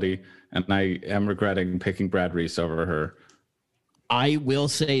quality, and I am regretting picking Brad Reese over her. I will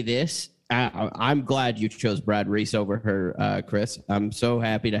say this. I'm glad you chose Brad Reese over her, Chris. I'm so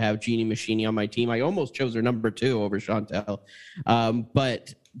happy to have Jeannie Machini on my team. I almost chose her number 2 over Chantel.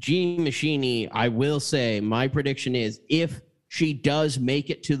 But Jeannie Machini, I will say, my prediction is if she does make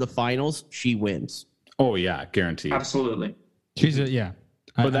it to the finals, she wins. Oh, yeah, guaranteed. Absolutely.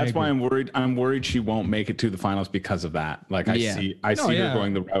 But that's why I'm worried. I'm worried she won't make it to the finals because of that. Like I see her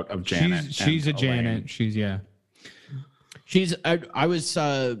going the route of Janet. She's a Janet. I was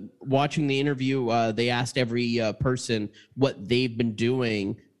watching the interview. They asked every person what they've been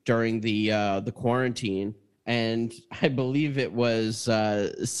doing during the quarantine, and I believe it was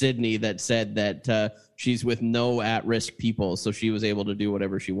Sydney that said that she's with no at-risk people, so she was able to do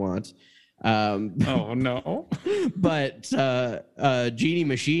whatever she wants. Oh no! But Jeannie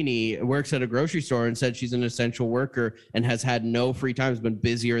Machini works at a grocery store and said she's an essential worker and has had no free time. Has been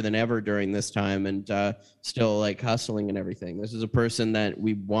busier than ever during this time, and still like hustling and everything. This is a person that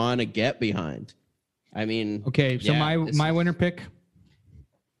we want to get behind. I mean, okay. So my winner pick.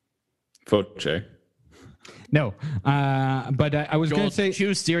 Foche. No, but I was going to say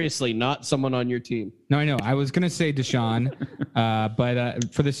choose seriously, not someone on your team. No, I know. I was going to say Deshaun,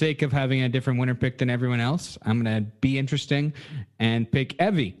 but for the sake of having a different winner pick than everyone else, I'm going to be interesting and pick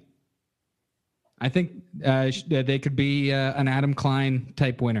Evie. I think they could be an Adam Klein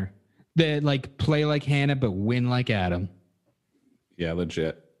type winner. They like play like Hannah, but win like Adam. Yeah,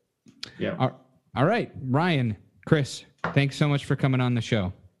 legit. Yeah. All right, Ryan, Chris, thanks so much for coming on the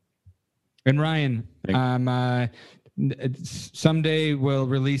show. And Ryan, someday we'll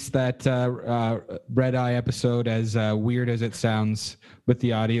release that Red Eye episode, as weird as it sounds with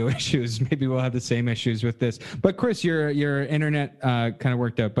the audio issues. Maybe we'll have the same issues with this. But Chris, your internet kind of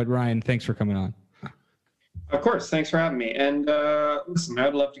worked out. But Ryan, thanks for coming on. Of course, thanks for having me. And listen,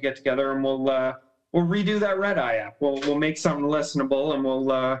 I'd love to get together and we'll redo that Red Eye app. We'll make something listenable and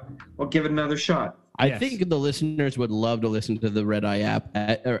we'll give it another shot. I think the listeners would love to listen to the Red Eye app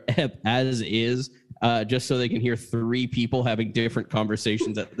as is, just so they can hear 3 people having different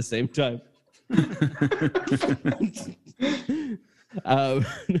conversations at the same time.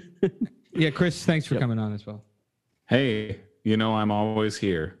 Yeah, Chris, thanks for coming on as well. Hey, I'm always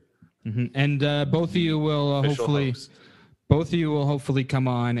here. Mm-hmm. And both of you will hopefully come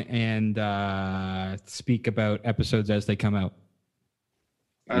on and speak about episodes as they come out.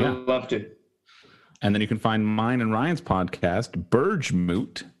 I'd love to. And then you can find mine and Ryan's podcast, Burge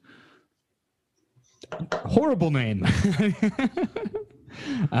Moot. Horrible name.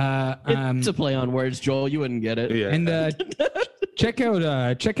 It's a play on words, Joel. You wouldn't get it. Yeah. And check out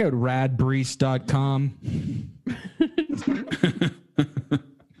radbreeze.com.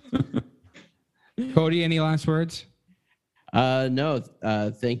 Cody, any last words? No.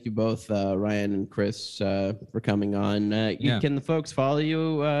 Thank you both, Ryan and Chris, for coming on. Can the folks follow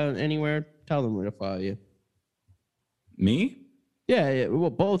you anywhere? Tell them where to follow you. Me? Yeah. Well,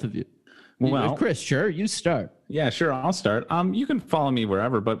 both of you. Well, Chris, sure. You start. Yeah, sure. I'll start. You can follow me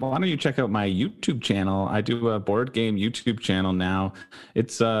wherever, but why don't you check out my YouTube channel? I do a board game YouTube channel now.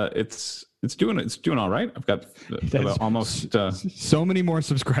 It's doing all right. I've got almost so many more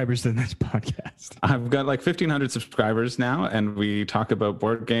subscribers than this podcast. I've got like 1,500 subscribers now, and we talk about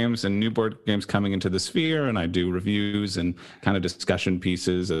board games and new board games coming into the sphere, and I do reviews and kind of discussion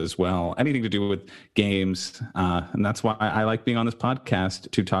pieces as well. Anything to do with games, and that's why I like being on this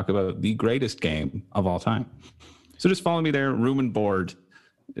podcast to talk about the greatest game of all time. So just follow me there. Room and Board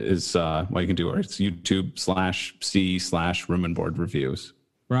is what you can do, or it's YouTube/C/Room and Board Reviews.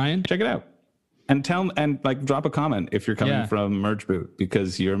 Ryan, check it out. And drop a comment if you're coming from Merge Boot,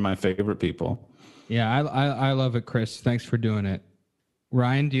 because you're my favorite people. Yeah, I love it, Chris. Thanks for doing it.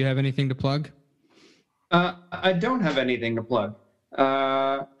 Ryan, do you have anything to plug? I don't have anything to plug.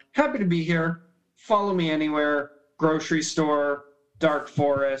 Happy to be here. Follow me anywhere. Grocery store, Dark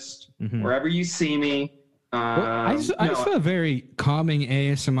Forest, wherever you see me. I saw a very calming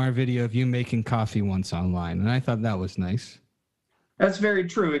ASMR video of you making coffee once online, and I thought that was nice. That's very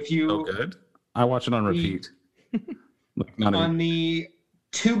true. If you So good. I watch it on repeat. On the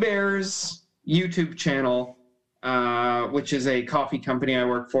Two Bears YouTube channel, which is a coffee company I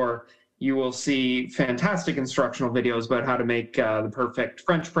work for, you will see fantastic instructional videos about how to make the perfect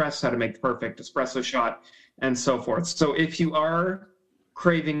French press, how to make the perfect espresso shot, and so forth. So if you are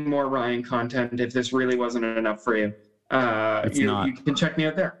craving more Ryan content, if this really wasn't enough for you, you can check me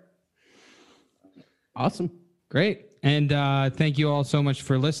out there. Awesome. Great. And thank you all so much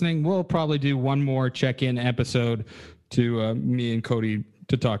for listening. We'll probably do one more check-in episode to me and Cody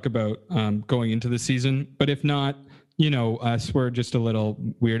to talk about going into the season. But if not, you know, us, we're just a little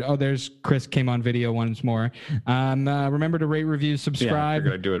weird. Oh, there's Chris came on video once more. Remember to rate, review, subscribe.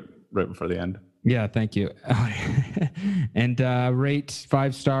 Yeah, we're going to do it right before the end. Yeah, thank you. And rate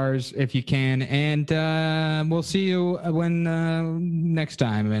 5 stars if you can. And we'll see you when next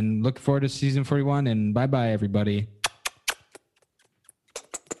time. And look forward to season 41. And bye-bye, everybody.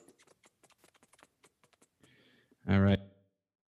 All right.